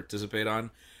couldn't participate on,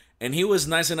 and he was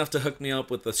nice enough to hook me up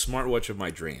with the smartwatch of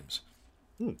my dreams.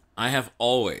 I have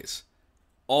always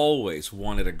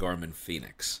wanted a Garmin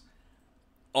Fenix.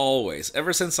 Always.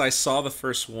 Ever since I saw the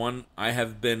first one,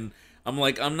 I'm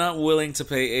not willing to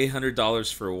pay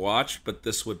 $800 for a watch, but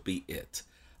this would be it.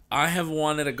 I have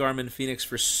wanted a Garmin Fenix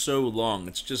for so long.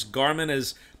 It's just Garmin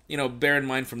is... bear in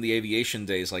mind from the aviation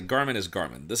days, like Garmin is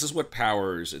Garmin. This is what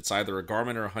powers. It's either a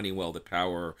Garmin or a Honeywell that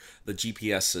power the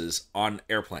GPSs on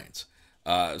airplanes.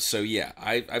 So yeah,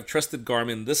 I've trusted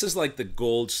Garmin. This is like the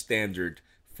gold standard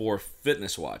for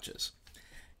fitness watches.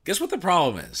 Guess what the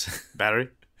problem is? Battery?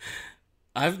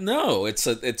 It's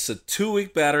a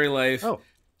 2-week battery life. Oh.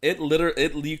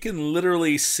 You can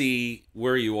literally see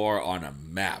where you are on a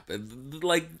map.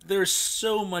 Like, there's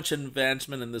so much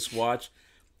advancement in this watch.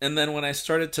 And then when I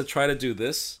started to try to do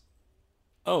this,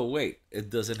 oh wait, it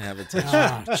doesn't have a touch.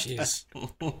 Oh, jeez.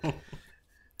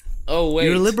 Oh wait,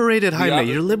 you're liberated,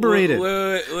 Jaime. You're liberated.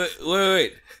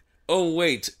 Wait. Oh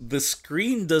wait, the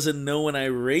screen doesn't know when I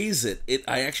raise it.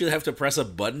 I actually have to press a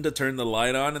button to turn the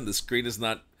light on, and the screen is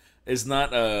not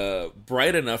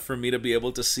bright enough for me to be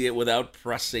able to see it without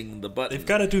pressing the button. They've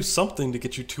got to do something to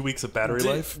get you 2 weeks of battery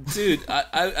life. Dude,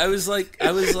 I was like,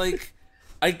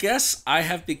 I guess I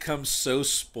have become so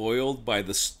spoiled by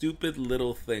the stupid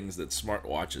little things that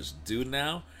smartwatches do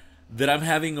now that I'm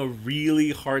having a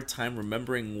really hard time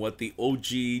remembering what the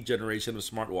OG generation of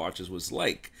smartwatches was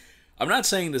like. I'm not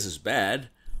saying this is bad.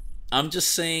 I'm just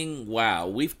saying, wow,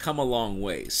 we've come a long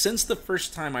way. Since the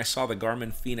first time I saw the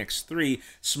Garmin Fenix 3,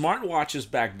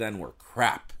 smartwatches back then were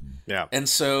crap. Yeah. And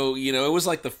so, it was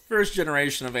like the first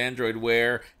generation of Android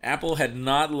where Apple had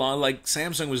not like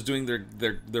Samsung was doing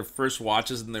their first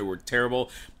watches and they were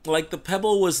terrible. Like the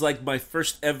Pebble was like my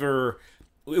first ever,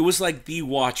 it was like the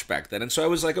watch back then. And so I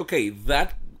was like, okay,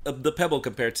 the Pebble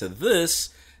compared to this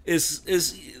is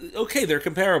okay, they're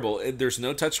comparable. There's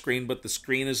no touchscreen, but the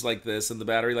screen is like this and the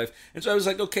battery life. And so I was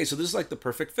like, okay, so this is like the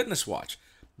perfect fitness watch.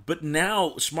 But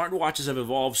now smartwatches have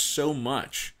evolved so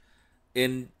much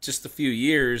in just a few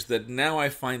years that now I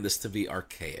find this to be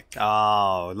archaic.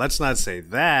 Oh, let's not say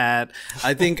that.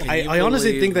 I think I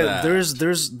honestly think that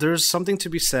there's something to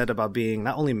be said about being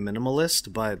not only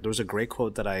minimalist, but there was a great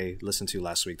quote that I listened to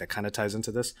last week that kind of ties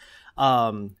into this.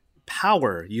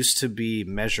 Power used to be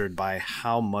measured by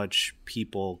how much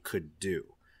people could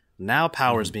do. Now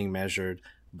power is being measured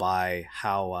by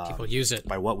how people use it,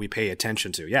 by what we pay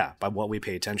attention to. Yeah, by what we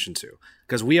pay attention to,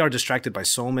 because we are distracted by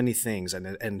so many things,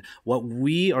 and what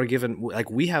we are given,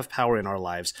 like we have power in our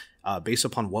lives based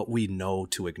upon what we know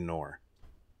to ignore.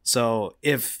 So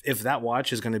if that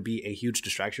watch is going to be a huge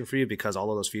distraction for you because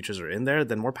all of those features are in there,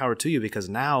 then more power to you, because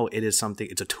now it is something.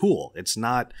 It's a tool. It's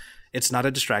not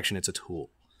a distraction. It's a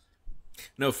tool.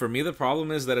 No, for me the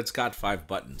problem is that it's got 5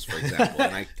 buttons, for example,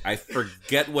 and I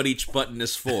forget what each button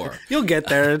is for. You'll get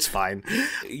there, it's fine.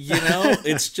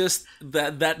 It's just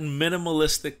that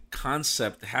minimalistic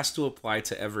concept has to apply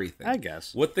to everything. I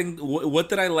guess. What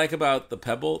did I like about the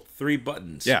Pebble? 3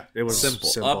 buttons. Yeah, it was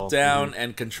simple. Up, down,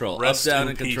 and control. Rest up, down, in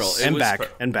and peace. control.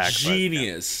 And back.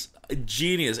 Genius.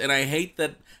 Genius. And I hate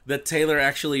that Taylor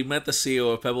actually met the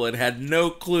CEO of Pebble and had no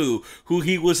clue who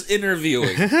he was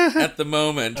interviewing at the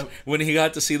moment when he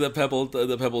got to see the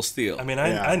Pebble Steel. I mean,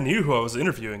 I knew who I was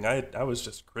interviewing. I was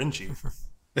just cringy.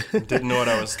 Didn't know what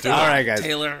I was doing. All right, guys.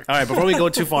 Taylor. All right, before we go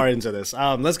too far into this,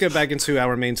 let's get back into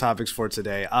our main topics for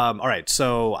today. All right,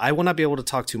 so I will not be able to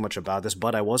talk too much about this,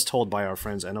 but I was told by our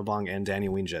friends Enobong and Danny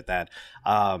Winjet that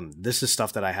this is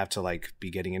stuff that I have to be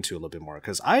getting into a little bit more,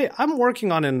 because I'm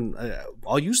working on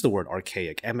I'll use the word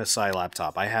archaic MSI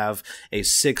laptop. I have a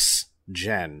 6th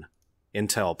gen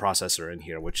Intel processor in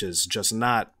here, which is just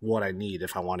not what I need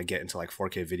if I want to get into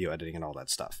 4K video editing and all that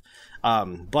stuff.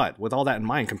 But with all that in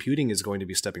mind, computing is going to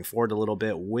be stepping forward a little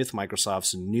bit with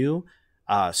Microsoft's new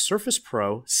Surface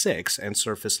Pro 6 and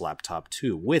Surface Laptop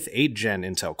 2 with 8th gen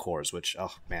Intel cores, which,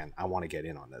 oh man, I want to get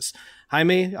in on this.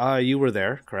 Jaime, you were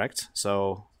there, correct?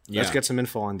 So let's get some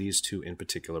info on these two in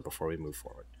particular before we move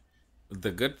forward.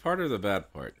 The good part or the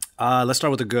bad part? Let's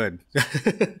start with the good.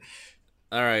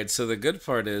 All right, so the good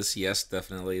part is, yes,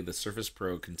 definitely, the Surface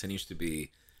Pro continues to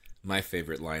be my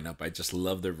favorite lineup. I just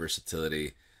love their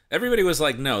versatility. Everybody was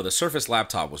like, no, the Surface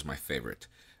Laptop was my favorite.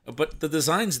 But the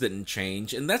designs didn't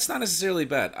change, and that's not necessarily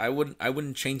bad. I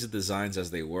wouldn't change the designs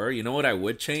as they were. You know what I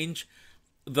would change?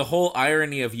 The whole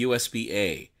irony of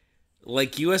USB-A.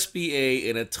 Like USB-A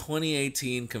in a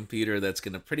 2018 computer that's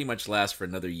going to pretty much last for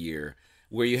another year,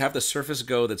 where you have the Surface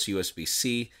Go that's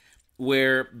USB-C,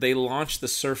 where they launched the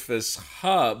Surface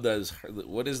Hub.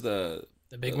 What is the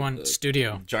big one?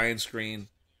 Studio. Giant screen.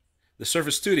 The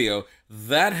Surface Studio,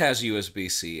 that has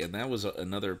USB-C, and that was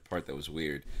another part that was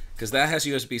weird. Because that has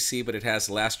USB-C, but it has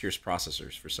last year's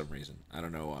processors for some reason. I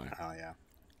don't know why. Oh, yeah.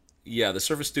 Yeah, the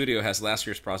Surface Studio has last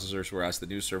year's processors, whereas the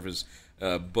new Surface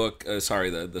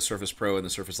the Surface Pro and the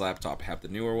Surface Laptop have the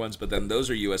newer ones, but then those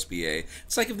are USB-A.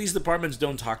 It's like if these departments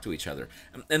don't talk to each other.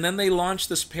 And then they launched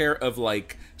this pair of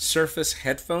Surface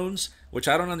headphones, which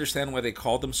I don't understand why they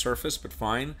called them Surface, but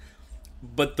fine.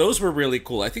 But those were really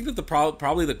cool. I think that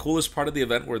probably the coolest part of the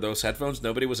event were those headphones.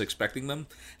 Nobody was expecting them.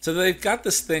 So they've got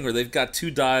this thing where they've got 2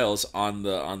 dials on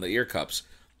the ear cups.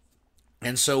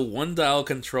 And so one dial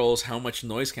controls how much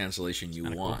noise cancellation you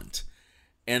want. Cool.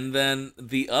 And then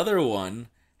the other one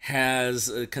has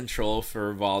a control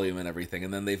for volume and everything.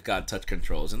 And then they've got touch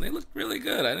controls. And they look really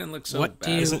good. I didn't look so bad.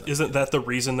 Isn't that the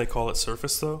reason they call it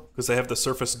Surface, though? Because they have the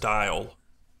Surface dial,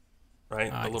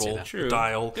 right? The little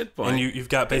dial. Good point. And you've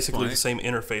got basically the same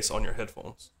interface on your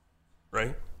headphones,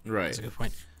 right? Right. That's a good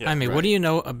point. Yeah, I mean, what do you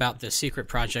know about the secret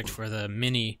project for the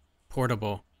mini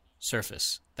portable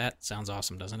Surface? That sounds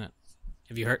awesome, doesn't it?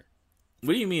 Have you heard?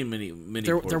 What do you mean mini?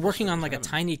 They're working on a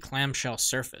tiny clamshell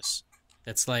Surface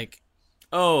that's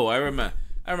Oh, I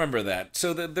remember that.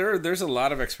 So there's a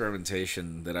lot of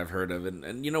experimentation that I've heard of,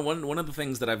 and you know, one of the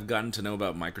things that I've gotten to know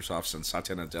about Microsoft since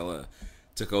Satya Nadella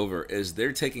took over is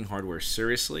they're taking hardware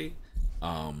seriously.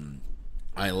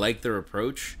 I like their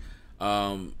approach.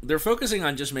 They're focusing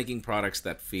on just making products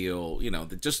that feel, you know,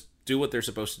 that just do what they're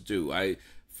supposed to do.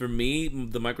 For me,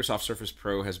 the Microsoft Surface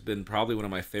Pro has been probably one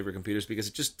of my favorite computers because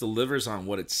it just delivers on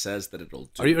what it says that it'll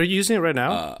do. Are you using it right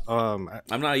now? I'm not.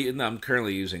 No, I'm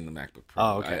currently using the MacBook Pro.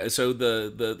 Oh, okay. So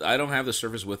I don't have the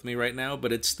Surface with me right now,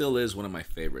 but it still is one of my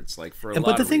favorites. Like for a lot.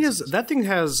 But the of thing reasons. is, that thing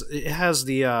has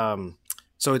the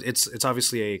so it's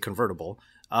obviously a convertible.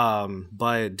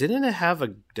 But didn't it have a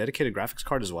dedicated graphics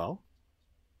card as well?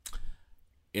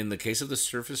 In the case of the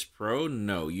Surface Pro,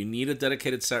 no. You need a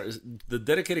dedicated. The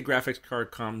dedicated graphics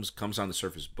card comes on the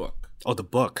Surface Book. Oh, the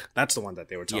book. That's the one that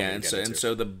they were telling me. Yeah, and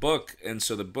so the book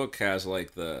has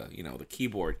like the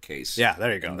keyboard case. Yeah,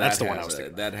 there you go. That's the one I was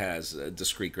thinking. That has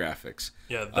discrete graphics.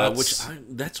 Yeah,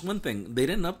 that's one thing. They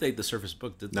didn't update the Surface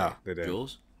Book, did they? No, they didn't.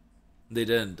 Jules? They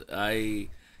didn't.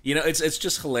 It's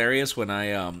just hilarious when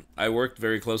I worked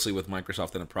very closely with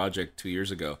Microsoft in a project 2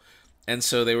 years ago. And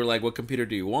so they were like, "What computer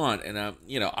do you want?" And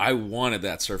I wanted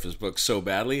that Surface Book so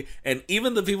badly. And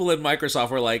even the people at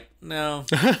Microsoft were like, "No,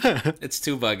 it's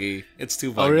too buggy. It's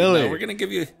too buggy. Oh, really? No, we're gonna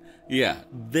give you." Yeah,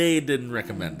 they didn't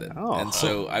recommend it. Oh. And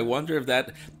so I wonder if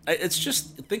that. It's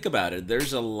just, think about it.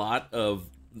 There's a lot of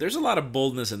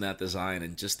boldness in that design,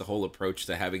 and just the whole approach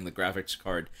to having the graphics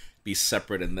card be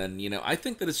separate. And then I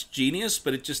think that it's genius,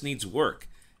 but it just needs work.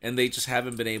 And they just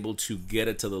haven't been able to get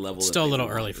it to the level. Still that a little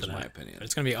want, early for that. my opinion. But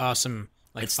it's going to be awesome.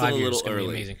 Like It's 5 still a years, little it's going to be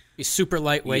early. amazing. Be super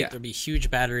lightweight. Yeah. There'll be huge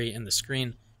battery in the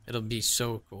screen. It'll be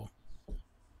so cool.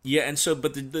 Yeah, and so,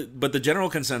 but the general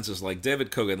consensus, like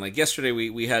David Kogan, like yesterday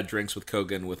we had drinks with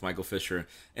Kogan, with Michael Fisher,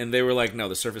 and they were like, "No,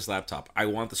 the Surface laptop. I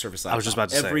want the Surface laptop." I was just about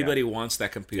to say, everybody wants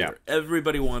that computer. Yeah.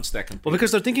 Everybody wants that computer. Well, because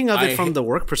they're thinking of it from the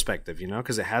work perspective,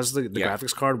 because it has the Yeah.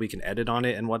 graphics card, we can edit on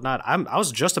it and whatnot. I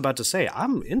was just about to say,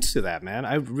 I'm into that, man.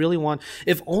 I really want,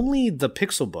 if only the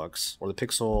Pixel books or the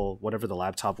Pixel, whatever the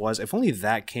laptop was, if only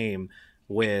that came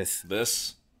with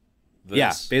this.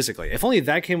 Yeah, basically. If only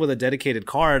that came with a dedicated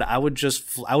card, I would just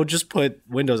put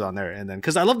Windows on there, and then,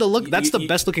 because I love the look. That's the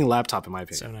best looking laptop in my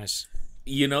opinion. So nice.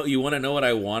 You want to know what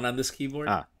I want on this keyboard?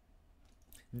 Ah.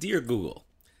 Dear Google,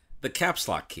 the caps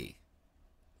lock key.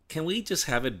 Can we just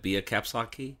have it be a caps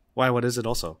lock key? Why? What is it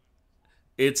also?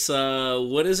 It's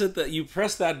what is it that you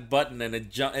press that button and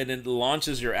it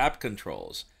launches your app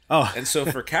controls. Oh, And so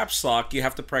for caps lock, you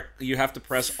have to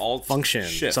press Alt function,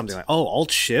 Shift. something like Alt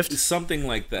Shift. Something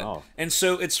like that. Oh. And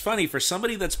so it's funny, for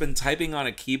somebody that's been typing on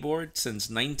a keyboard since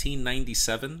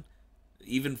 1997,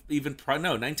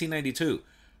 1992.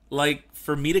 Like,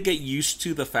 for me to get used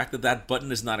to the fact that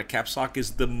button is not a caps lock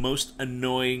is the most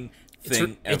annoying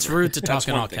thing ever. It's rude to That's talk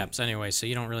in one all thing. caps anyway, so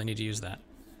you don't really need to use that.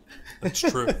 That's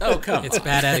true. Oh, come It's on.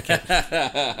 bad etiquette.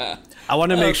 I want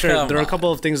to make sure come there are a on.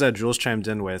 couple of things that Jules chimed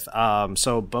in with.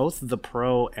 So both the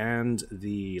Pro and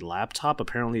the laptop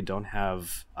apparently don't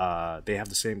have. They have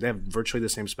virtually the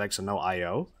same specs and no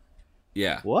I/O.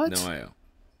 Yeah. What? No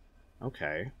I/O.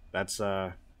 Okay, that's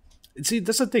See,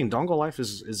 that's the thing. Dongle life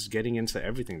is getting into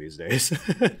everything these days.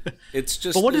 It's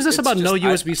just. But what is this it's about just- no I-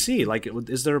 USB-C? Like,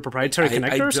 is there a proprietary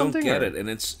connector I or something? don't get or-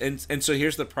 it, and so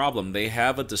here's the problem. They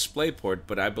have a display port,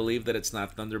 but I believe that it's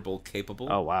not Thunderbolt capable.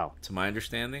 Oh wow. To my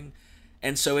understanding,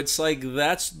 and so it's like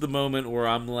that's the moment where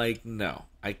I'm like, no,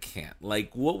 I can't.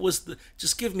 Like, what was the?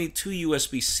 Just give me 2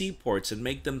 USB-C ports and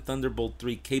make them Thunderbolt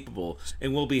 3 capable,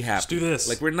 and we'll be happy. do this.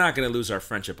 Like, we're not going to lose our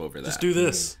friendship over that. Just do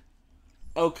this.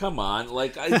 Oh, come on!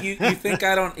 Like, you think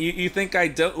I don't? You think I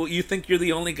don't? You think you're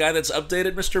the only guy that's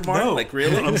updated, Mr. Martin? No, Like,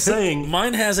 really? I'm saying.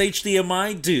 Mine has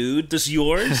HDMI, dude. Does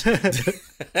yours? Oh,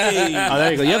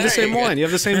 there you go. You have the same one. You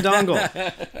have the same dongle.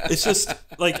 It's just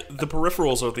like the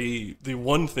peripherals are the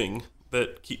one thing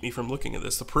that keep me from looking at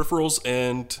this. The peripherals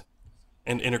and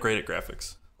integrated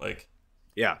graphics. Like,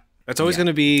 Yeah. That's always going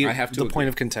to be I have to the point agree.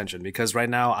 of contention, because right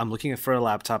now I'm looking for a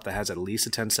laptop that has at least a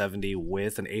 1070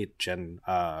 with an 8th gen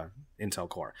Intel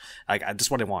core. Like, that's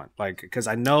what I want. Like, because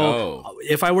I know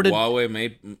if I were to,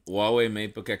 Huawei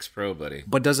MateBook X Pro, buddy.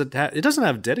 but does it? It doesn't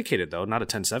have dedicated though. Not a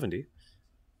 1070.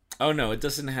 Oh no, it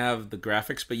doesn't have the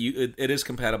graphics, but it is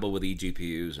compatible with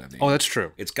eGPUs. I mean, Oh, that's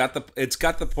true. it's got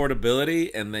the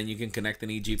portability, and then you can connect an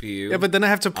eGPU. Yeah, but then I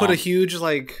have to put a huge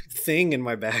like thing in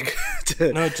my bag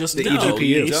to No, just the no, eGPU.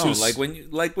 You don't.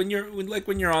 Asus-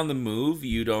 When you're on the move,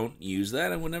 you don't use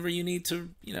that, and whenever you need to,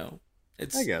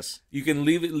 it's. I guess. You can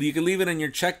leave it. You can leave it in your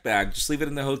check bag. Just leave it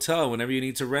in the hotel. Whenever you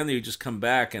need to render, you just come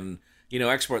back and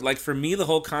export. Like, for me, the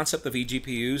whole concept of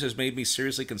eGPUs has made me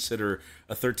seriously consider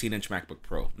a 13-inch MacBook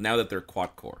Pro now that they're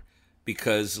quad core.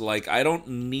 because like I don't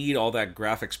need all that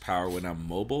graphics power when I'm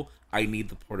mobile. I need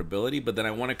the portability, but then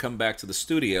I want to come back to the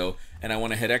studio and I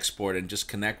want to hit export and just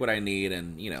connect what I need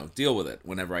and deal with it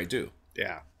whenever I do.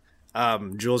 Yeah.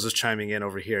 Jules is chiming in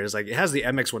over here. It's like it has the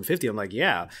MX150. I'm like,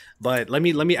 yeah, but let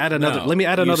me add another. Let me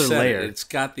add another layer. It's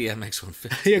got the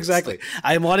MX150. Exactly.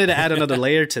 I wanted to add another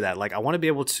layer to that. Like, I want to be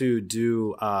able to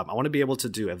do. I want to be able to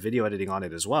do a video editing on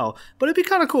it as well. But it'd be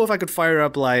kind of cool if I could fire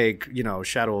up like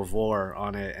Shadow of War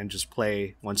on it and just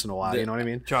play once in a while. You know what I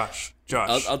mean? Josh.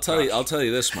 I'll tell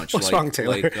you this much. What's wrong,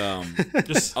 Taylor?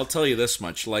 I'll tell you this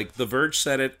much. Like The Verge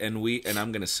said it, and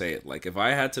I'm gonna say it. Like if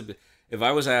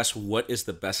I was asked what is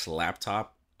the best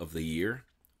laptop of the year,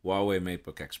 Huawei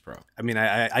MateBook X Pro. I mean,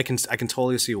 I can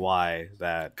totally see why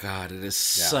that. God, it is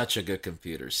such a good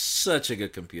computer. Such a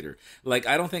good computer. Like,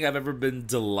 I don't think I've ever been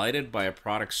delighted by a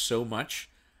product so much,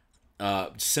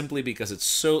 simply because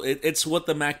it's what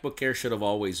the MacBook Air should have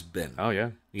always been. Oh yeah,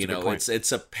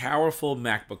 it's a powerful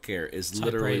MacBook Air is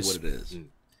literally what it is.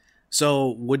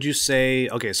 So would you say,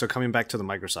 okay, so coming back to the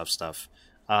Microsoft stuff,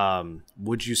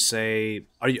 would you say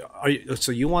are you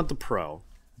so you want the Pro,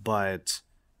 but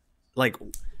like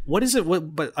what is it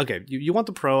but okay, you want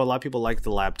the Pro, a lot of people like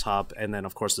the laptop, and then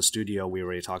of course the Studio we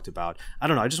already talked about. I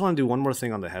don't know, I just want to do one more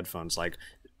thing on the headphones. Like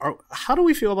how do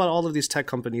we feel about all of these tech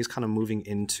companies kind of moving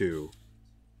into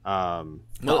the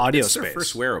audio it's space? Their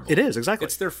first wearable. It is, exactly.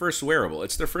 It's their first wearable.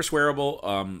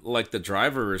 Like the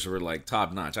drivers were like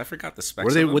top notch. I forgot the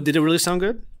specs. Did it really sound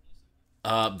good?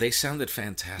 They sounded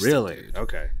fantastic. Really? Dude.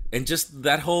 Okay. And just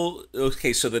that whole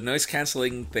so the noise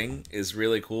canceling thing is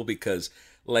really cool because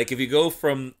like if you go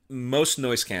from most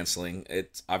noise canceling,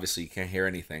 it's obviously you can't hear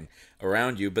anything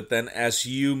around you, but then as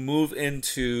you move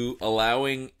into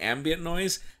allowing ambient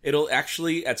noise, it'll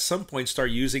actually at some point start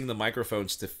using the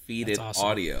microphones to feed awesome.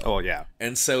 Audio. Oh yeah.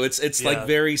 And so it's like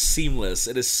very seamless.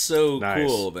 It is so Nice.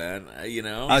 Cool, man.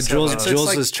 Jules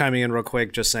like, is chiming in real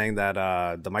quick, just saying that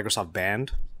the Microsoft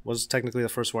Band was technically the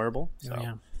first wearable. So. Oh,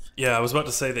 yeah. Yeah, I was about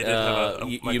to say they did have a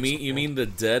you mean the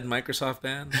dead Microsoft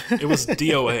Band? It was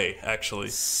DOA, actually.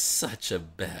 Such a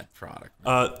bad product.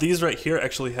 These right here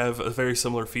actually have a very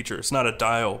similar feature. It's not a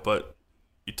dial, but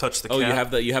you touch the cap.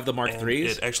 You have the Mark and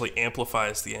IIIs? it actually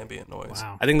amplifies the ambient noise.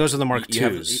 Wow. I think those are the Mark You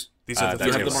have- IIs. These are the Do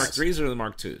you have the threes. Mark IIIs or the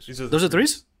Mark IIs? Those are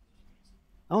threes?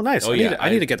 Oh, nice. I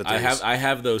need to get the threes. I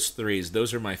have those threes.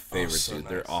 Those are my favorites, so dude. nice.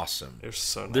 They're awesome. They're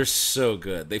so nice. They're so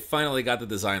good. They finally got the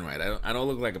design right. I don't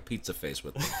look like a pizza face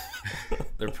with them.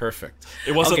 They're perfect.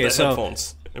 It wasn't Okay, the so-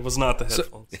 headphones. It was not the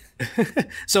headphones.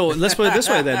 So let's put it this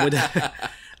way then.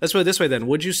 Let's put it this way then.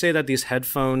 Would you say that these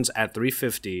headphones at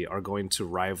 $350 are going to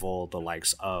rival the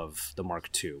likes of the Mark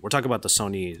II? We're talking about the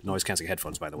Sony noise canceling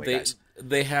headphones, by the way, guys.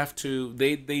 They have to.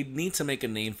 They need to make a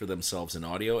name for themselves in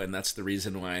audio, and that's the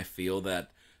reason why I feel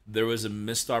that there was a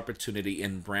missed opportunity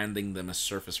in branding them as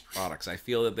Surface products. I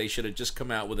feel that they should have just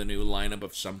come out with a new lineup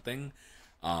of something,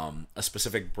 a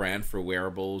specific brand for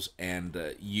wearables, and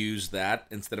use that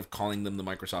instead of calling them the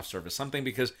Microsoft Surface something,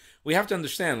 because we have to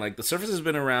understand, like, the Surface has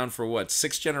been around for,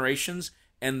 6 generations,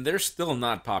 and they're still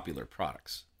not popular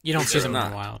products. You don't see them in not.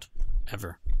 the wild,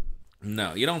 ever.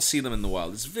 No, you don't see them in the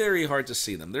wild. It's very hard to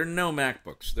see them. They're no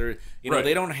MacBooks. They're, Right.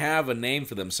 they don't have a name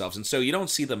for themselves, and so you don't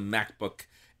see the MacBook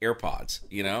AirPods,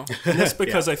 And that's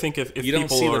because I think if You don't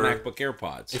people see the are MacBook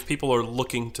AirPods. if people are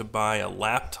looking to buy a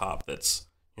laptop that's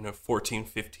 $1,400,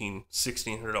 $1,500,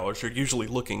 $1,600, you're usually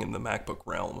looking in the MacBook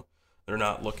realm. They're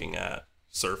not looking at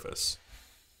Surface.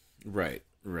 Right.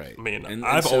 I mean, And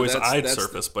I've so always that's- eyed that's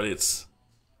Surface, but it's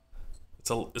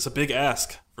a big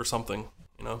ask for something,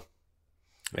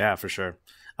 Yeah, for sure.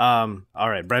 All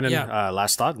right, Brendan, Yeah.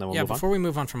 last thought, and then we'll move Before we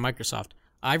move on from Microsoft,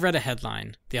 I read a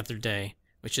headline the other day,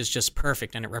 which is just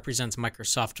perfect, and it represents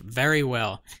Microsoft very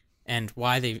well and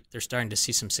why they're starting to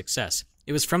see some success.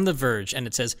 It was from The Verge, and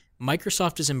it says,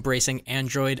 Microsoft is embracing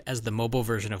Android as the mobile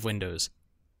version of Windows.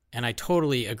 And I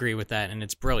totally agree with that, and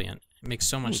it's brilliant. It makes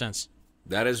so much sense.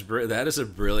 That is a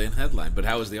brilliant headline, but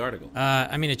how was the article?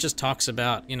 I mean, it just talks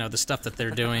about, the stuff that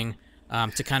they're doing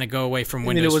to kind of go away from on. I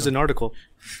Windows. mean, it was an article.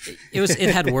 It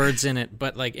had words in it,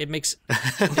 but like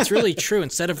it's really true.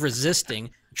 Instead of resisting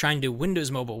trying to do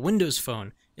Windows Mobile, Windows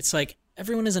Phone, it's like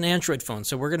everyone is an Android phone,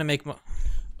 so we're gonna make.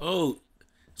 Oh,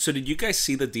 so did you guys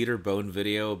see the Dieter Bohn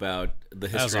video about the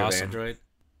history of awesome. Android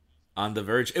on The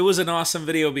Verge? It was an awesome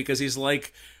video because he's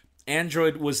like,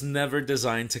 Android was never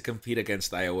designed to compete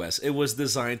against iOS. It was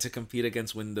designed to compete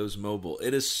against Windows Mobile.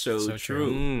 It is so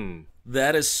true.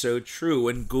 That is so true.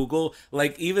 And Google,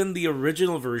 like even the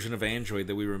original version of Android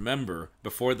that we remember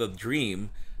before the Dream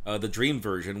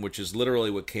version, which is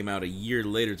literally what came out a year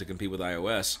later to compete with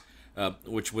iOS,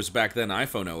 which was back then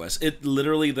iPhone OS. It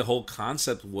literally, the whole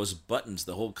concept was buttons.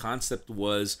 The whole concept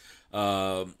was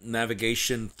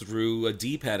navigation through a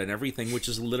D-pad and everything, which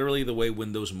is literally the way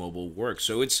Windows Mobile works.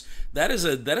 So that is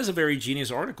a very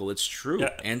genius article. It's true. Yeah,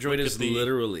 Android is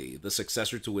literally the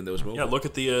successor to Windows Mobile. Yeah, look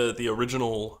at the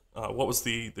original. What was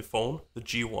the phone? The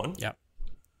G1. Yep.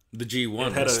 The G1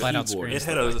 It had a slide-out keyboard screen.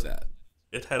 and stuff like that.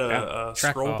 It had a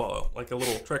scroll ball, like a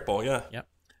little trackball. Yeah. Yep.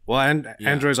 Well, and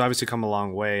Android's obviously come a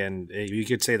long way, and you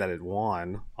could say that it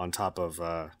won on top of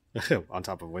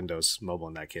Windows Mobile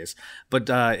in that case. But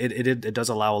it does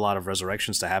allow a lot of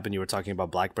resurrections to happen. You were talking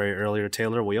about BlackBerry earlier,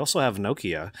 Taylor. We also have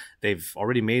Nokia. They've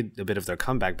already made a bit of their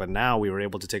comeback, but now we were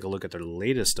able to take a look at their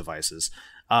latest devices.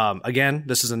 Again,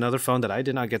 this is another phone that I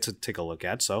did not get to take a look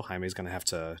at, so Jaime's going to have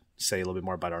to say a little bit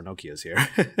more about our Nokias here.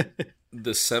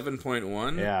 The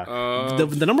 7.1? Yeah.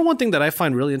 The number one thing that I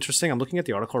find really interesting, I'm looking at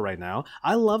the article right now.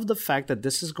 I love the fact that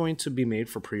this is going to be made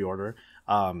for pre-order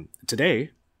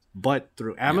today, but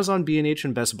through Amazon, B&H,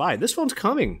 and Best Buy. This phone's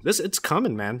coming. It's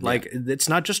coming, man. Yeah. Like, it's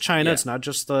not just China. It's not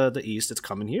just the East. It's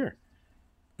coming here.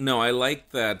 No, I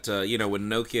like that, when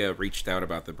Nokia reached out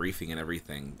about the briefing and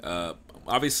everything,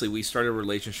 obviously we started a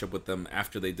relationship with them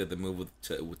after they did the move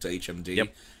to HMD.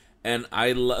 Yep. And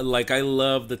I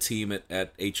love the team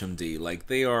at HMD. Like,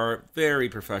 they are very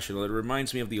professional. It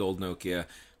reminds me of the old Nokia.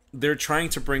 They're trying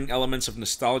to bring elements of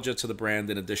nostalgia to the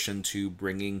brand in addition to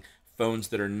bringing phones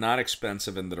that are not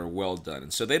expensive and that are well done.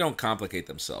 And so they don't complicate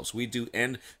themselves. We do.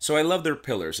 And so I love their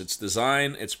pillars. It's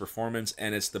design, it's performance,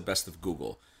 and it's the best of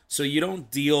Google. So you don't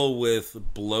deal with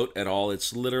bloat at all.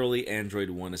 It's literally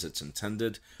Android One as it's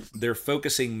intended. They're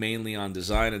focusing mainly on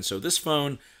design. And so this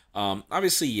phone...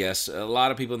 obviously, yes, a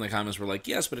lot of people in the comments were like,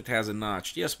 yes, but it has a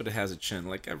notch. Yes, but it has a chin.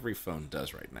 Like every phone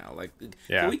does right now. Like,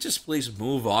 can we just please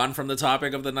move on from the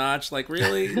topic of the notch? Like,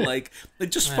 really? like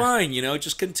just fine,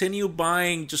 just continue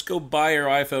buying. Just go buy your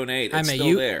iPhone 8. It's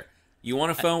still there. You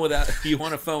want a phone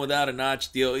without a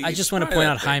notch deal? I just want to point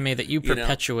out, Jaime, that you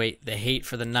perpetuate the hate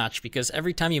for the notch because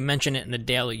every time you mention it in the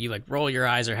daily, you like roll your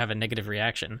eyes or have a negative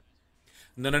reaction.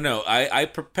 No. I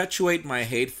perpetuate my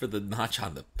hate for the notch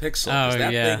on the Pixel.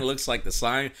 That thing looks like the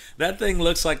size. That thing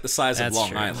looks like the size of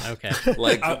Long Island. Okay.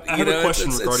 Like, I have a question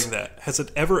regarding that. Has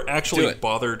it ever actually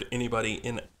bothered anybody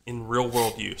in real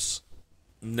world use?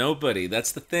 Nobody.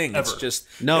 That's the thing. Ever. It's just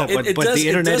but the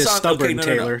internet is stubborn,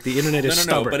 Taylor. The internet is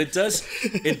stubborn. But it does.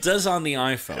 It does on the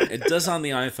iPhone. It does on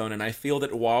the iPhone, and I feel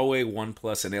that Huawei,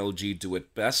 OnePlus, and LG do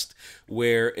it best.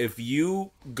 Where if you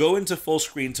go into full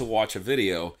screen to watch a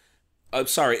video.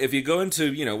 If you go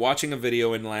into, watching a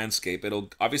video in landscape, it'll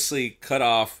obviously cut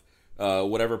off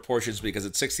whatever portions because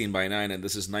it's 16:9 and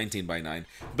this is 19:9.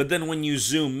 But then when you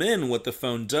zoom in, what the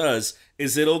phone does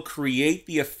is it'll create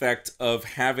the effect of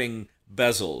having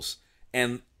bezels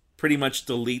and pretty much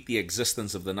delete the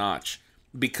existence of the notch.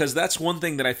 Because that's one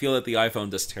thing that I feel that the iPhone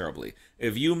does terribly.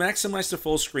 If you maximize the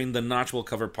full screen, the notch will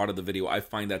cover part of the video. I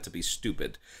find that to be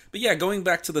stupid. But yeah, going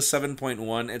back to the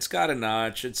 7.1, it's got a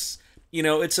notch. It's a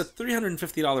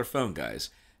 $350 phone, guys.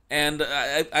 And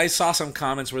I saw some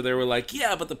comments where they were like,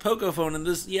 yeah, but the Poco phone and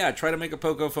this, try to make a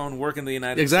Poco phone work in the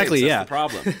United States. That's the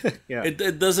problem.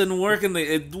 It doesn't work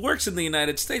it works in the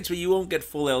United States, but you won't get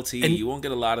full LTE. You won't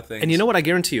get a lot of things. And you know what? I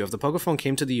guarantee you, if the Poco phone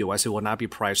came to the US, it would not be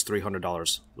priced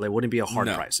 $300. It wouldn't be a hard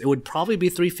price. It would probably be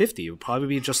 $350. It would probably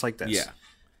be just like this. Yeah,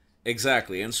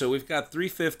 exactly. And so we've got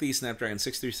 350 Snapdragon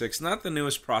 636, not the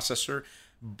newest processor.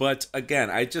 But again,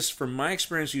 from my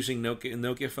experience using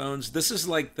Nokia phones, this is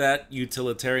like that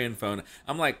utilitarian phone.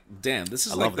 I'm like, damn, this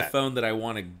is like the phone that I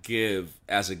want to give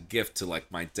as a gift to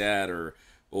like my dad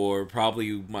or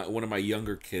probably one of my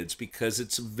younger kids because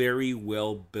it's a very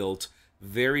well built,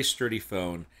 very sturdy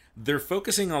phone. They're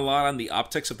focusing a lot on the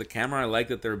optics of the camera. I like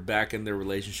that they're back in their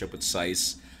relationship with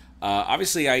Zeiss.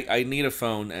 Obviously, I need a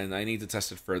phone, and I need to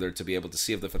test it further to be able to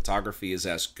see if the photography is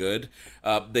as good.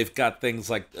 They've got things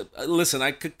like... listen,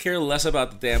 I could care less about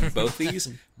the damn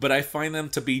Bothies, but I find them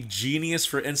to be genius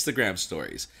for Instagram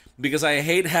stories. Because I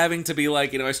hate having to be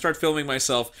like, I start filming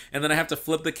myself, and then I have to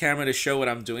flip the camera to show what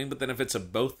I'm doing, but then if it's a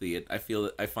Bothie, I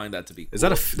find that to be cool. Is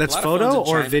that's photo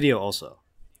or video also?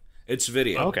 It's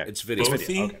video. Okay. It's video.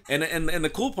 Okay. And the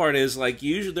cool part is, like,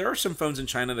 usually there are some phones in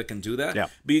China that can do that. Yeah.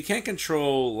 But you can't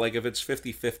control, like, if it's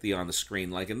 50-50 on the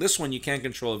screen. Like, in this one, you can't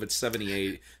control if it's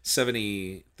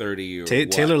 70-30 or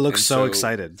Taylor looks so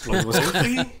excited.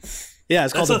 Yeah,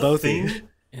 it's called a Bothie.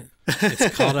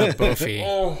 It's called a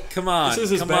Bothie. Come on.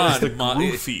 This is as bad as the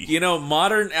Goofy.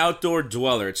 Modern outdoor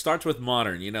dweller. It starts with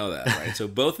modern. You know that, right? So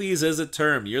Bothies is a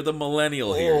term. You're the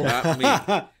millennial here, not me.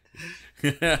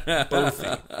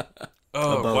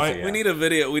 Oh, both, why? yeah. We need a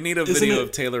video. We need a Isn't video it-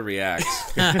 of Taylor reacts.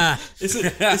 Isn't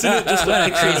it just What a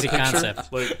a crazy picture?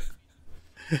 concept. Like,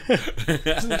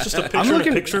 isn't it just a picture I'm looking-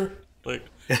 in a picture? Like,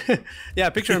 Yeah,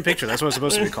 picture in picture. That's what it's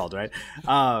supposed to be called, right?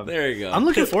 There you go. I'm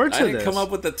looking forward to I didn't this. come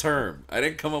up with the term.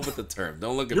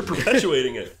 Don't look at you're me.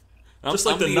 perpetuating it. Just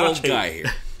like I'm the the notch old guy hate.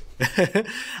 here.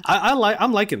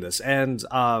 I'm liking this, and the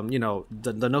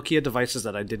Nokia devices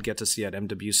that I did get to see at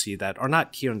MWC that are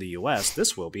not here in the US,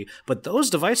 this will be, but those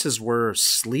devices were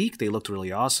sleek. They looked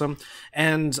really awesome,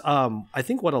 and I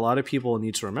think what a lot of people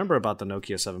need to remember about the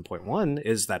Nokia 7.1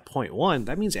 is that 0.1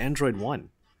 that means Android One.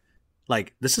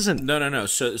 Like this isn't No.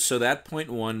 So that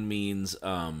 0.1 means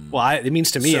it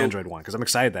means to me So- Android One because I'm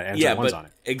excited that Android One's on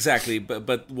it. Exactly.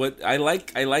 But what I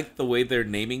like the way they're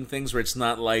naming things, where it's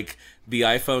not like the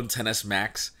iPhone XS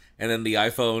Max and then the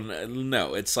iPhone.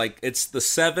 No, it's like it's the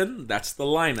 7. That's the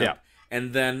lineup, Yeah.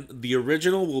 and then the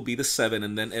original will be the 7,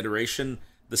 and then iteration.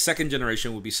 The second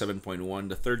generation will be 7.1.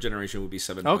 The third generation will be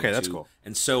 7.2. Okay, that's cool.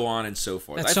 And so on and so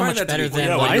forth. That's I so find much that to be better than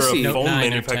Yeah, Well, when I you're see. a Note phone 9 or 10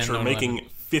 manufacturer or making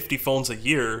 50 phones a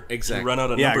year, Exactly. you run out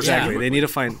of Yeah, numbers. exactly. quickly.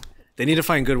 They need to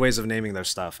find good ways of naming their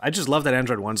stuff. I just love that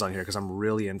Android One's on here because I'm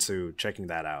really into checking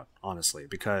that out, honestly.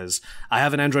 Because I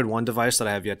have an Android One device that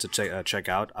I have yet to check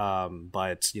out.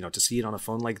 But to see it on a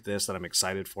phone like this that I'm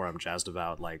excited for, I'm jazzed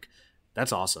about. Like,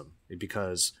 that's awesome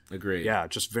because Agreed. yeah,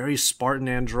 just very Spartan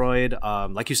Android.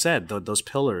 Like you said, those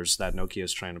pillars that Nokia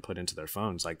is trying to put into their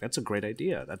phones, like that's a great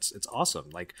idea. It's awesome.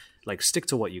 Like stick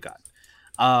to what you got.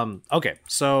 Okay,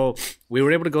 so we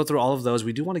were able to go through all of those.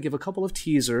 We do want to give a couple of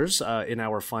teasers in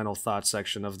our final thoughts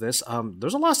section of this.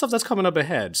 There's a lot of stuff that's coming up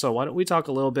ahead, so why don't we talk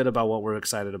a little bit about what we're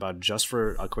excited about just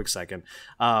for a quick second.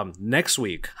 Next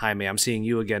week, Jaime, I'm seeing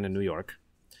you again in New York.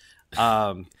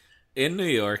 In New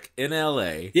York, in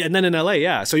LA. Yeah, and then in LA,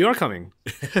 yeah. So you're coming.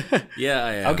 Yeah,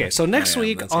 I am. Okay, so next I am.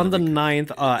 week That's on the gonna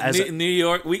be 9th, as New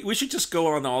York. We should just go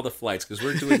on all the flights because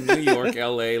we're doing New York,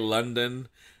 LA, London.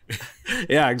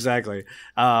 yeah, exactly.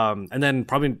 And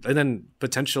then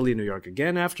potentially New York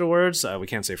again afterwards. We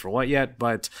can't say for what yet,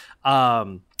 but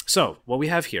so what we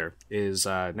have here is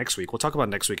next week. We'll talk about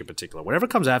next week in particular. Whatever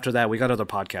comes after that, we got other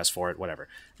podcasts for it. Whatever.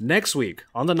 Next week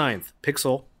on the 9th,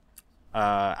 Pixel.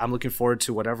 I'm looking forward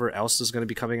to whatever else is going to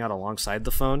be coming out alongside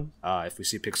the phone. If we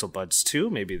see Pixel Buds 2,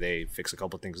 maybe they fix a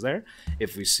couple things there.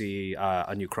 If we see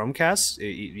a new Chromecast,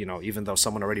 even though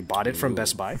someone already bought it from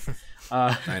Best Buy.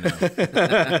 I know.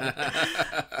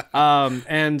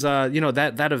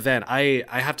 That event, I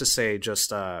have to say,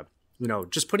 just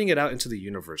putting it out into the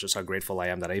universe, just how grateful I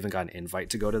am that I even got an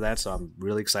invite to go to that. So I'm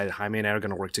really excited. Jaime and I are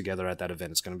going to work together at that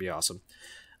event. It's going to be awesome.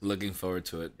 Looking forward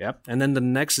to it. Yep. And then the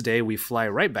next day we fly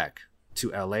right back to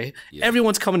LA. Yeah.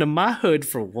 Everyone's coming to my hood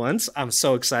for once. I'm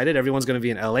so excited. Everyone's going to be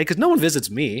in LA because no one visits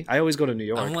me. I always go to New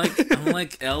York. I'm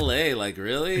like LA. Like,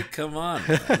 really? Come on,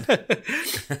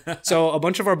 man. So a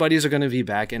bunch of our buddies are going to be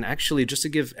back, and actually, just to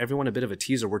give everyone a bit of a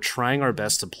teaser, we're trying our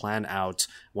best to plan out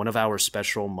one of our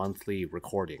special monthly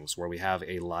recordings where we have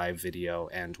a live video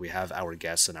and we have our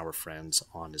guests and our friends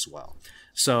on as well.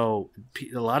 So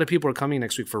a lot of people are coming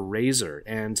next week for Razer,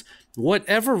 and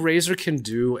whatever Razer can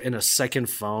do in a second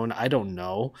phone, I don't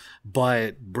know,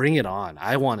 but bring it on.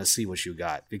 I want to see what you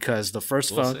got because the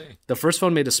first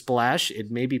phone made a splash. It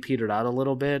maybe petered out a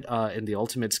little bit in the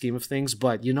ultimate scheme of things,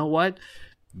 but you know what?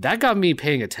 That got me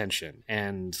paying attention,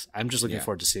 and I'm just looking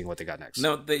forward to seeing what they got next.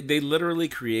 No, they literally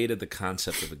created the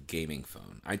concept of a gaming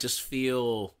phone. I just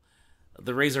feel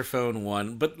the Razer Phone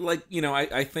 1, but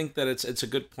I think that it's a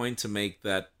good point to make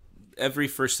that every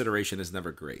first iteration is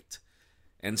never great.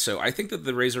 And so I think that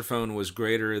the Razer Phone was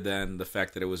greater than the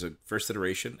fact that it was a first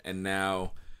iteration, and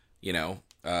now,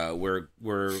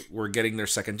 we're getting their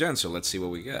second gen, so let's see what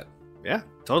we get. Yeah,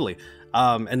 totally.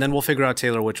 And then we'll figure out,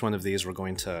 Taylor, which one of these we're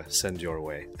going to send your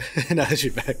way now that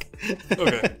you're back.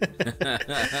 Okay.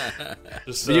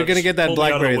 You're going to get that pull me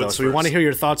out of the BlackBerry, though, woods so we want to first. hear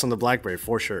your thoughts on the BlackBerry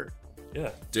for sure.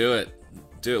 Yeah. Do it.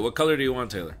 What color do you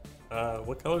want, Taylor?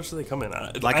 What colors do they come in?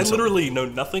 Black I and silver. literally know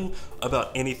nothing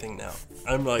about anything now.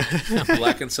 I'm like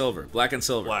Black and silver. Black and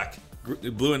silver. black.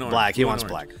 Blue and orange. Black. He Blue and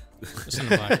wants orange. black. Just in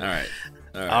the black. All right.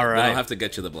 All Then right. I'll have to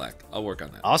get you the black. I'll work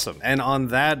on that. Awesome. And on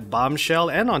that bombshell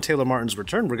and on Taylor Martin's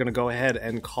return, we're going to go ahead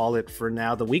and call it for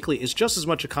now. The Weekly is just as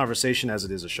much a conversation as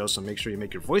it is a show, so make sure you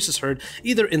make your voices heard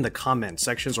either in the comment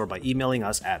sections or by emailing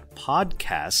us at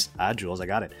podcast. Jules, I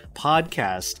got it.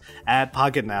 Podcast at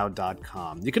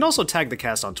pocketnow.com. You can also tag the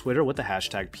cast on Twitter with the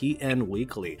hashtag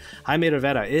PNWeekly. Jaime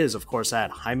Rivera is, of course,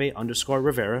 at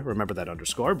Jaime_Rivera. Remember that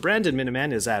underscore. Brandon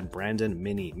Miniman is at Brandon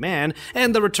Miniman.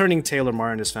 And the returning Taylor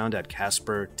Martin is found at Casper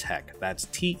Jasper Tech. That's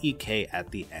T-E-K at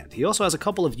the end. He also has a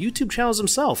couple of YouTube channels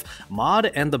himself, Mod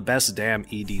and the Best Damn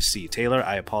EDC. Taylor,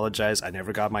 I apologize. I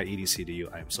never got my EDC to you.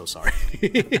 I am so sorry.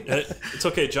 It's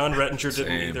okay. John Rettinger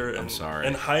didn't either. And, I'm sorry.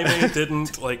 And Jaime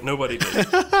didn't. Like, nobody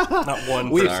did. Not one.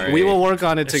 We will work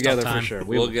on it together for sure.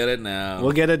 We'll get it now.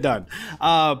 We'll get it done.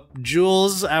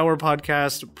 Jules, our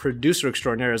podcast producer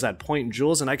extraordinaire, is at Point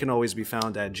Jules, and I can always be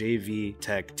found at JV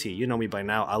Tech Tea. You know me by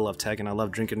now. I love tech, and I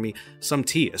love drinking me some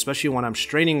tea, especially when I'm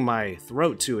straining my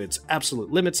throat to its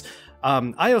absolute limits.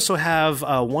 I also have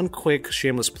one quick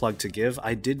shameless plug to give.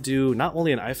 I did do not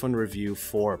only an iPhone review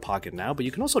for Pocket Now, but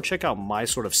you can also check out my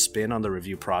sort of spin on the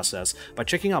review process by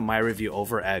checking out my review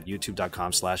over at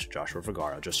youtube.com/Joshua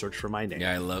Vergara. Just search for my name.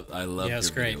 Yeah, I love Yeah, it's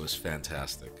your great. video. It was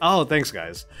fantastic. Oh, thanks,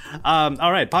 guys.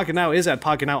 All right, Pocket Now is at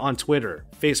Pocket Now on Twitter,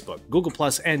 Facebook, Google+,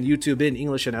 and YouTube in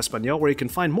English and Espanol, where you can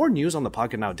find more news on the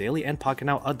Pocket Now Daily and Pocket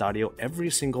Now Audio every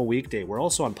single weekday. We're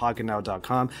also on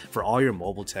PocketNow.com for all your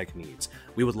mobile tech needs.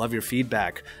 We would love your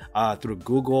feedback through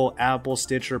Google, Apple,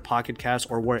 Stitcher, Pocket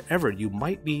Cast, or wherever you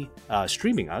might be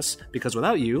streaming us, because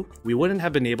without you, we wouldn't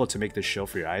have been able to make this show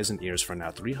for your eyes and ears for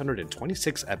now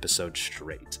 326 episodes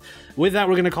straight. With that,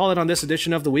 we're going to call it on this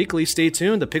edition of The Weekly. Stay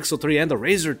tuned. The Pixel 3 and the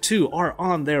Razer 2 are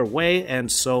on their way,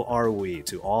 and so are we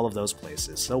to all of those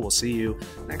places. So we'll see you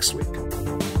next week.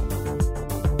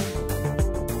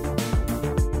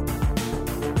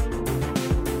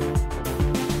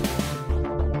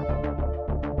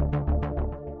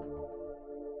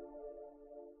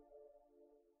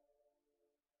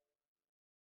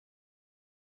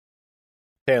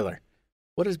 Taylor,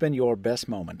 what has been your best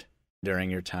moment during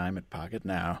your time at Pocket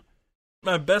Now?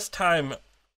 My best time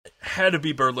had to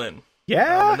be Berlin.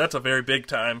 Yeah? And that's a very big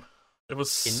time. It was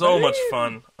so much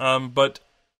fun. But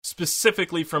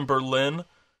specifically from Berlin,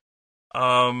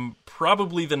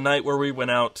 probably the night where we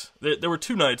went out. There were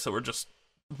two nights that were just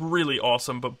really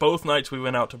awesome, but both nights we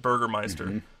went out to Burgermeister.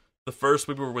 Mm-hmm. The first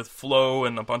we were with Flo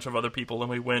and a bunch of other people, and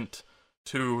we went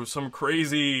to some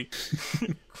crazy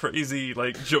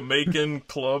like Jamaican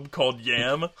club called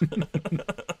Yam.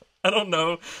 I don't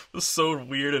know. It was so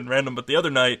weird and random. But the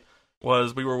other night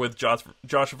we were with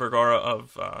Joshua Vergara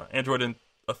of Android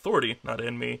Authority, not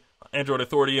in me, Android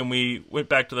Authority, and we went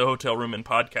back to the hotel room and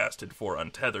podcasted for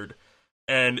Untethered.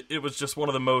 And it was just one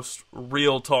of the most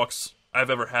real talks I've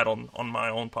ever had on my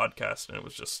own podcast, and it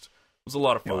was a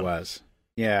lot of fun. It was.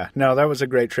 Yeah. No, that was a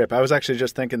great trip. I was actually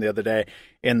just thinking the other day,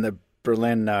 in the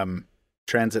Berlin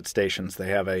transit stations, they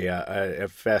have a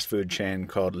fast food chain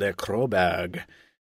called Le Kroberg,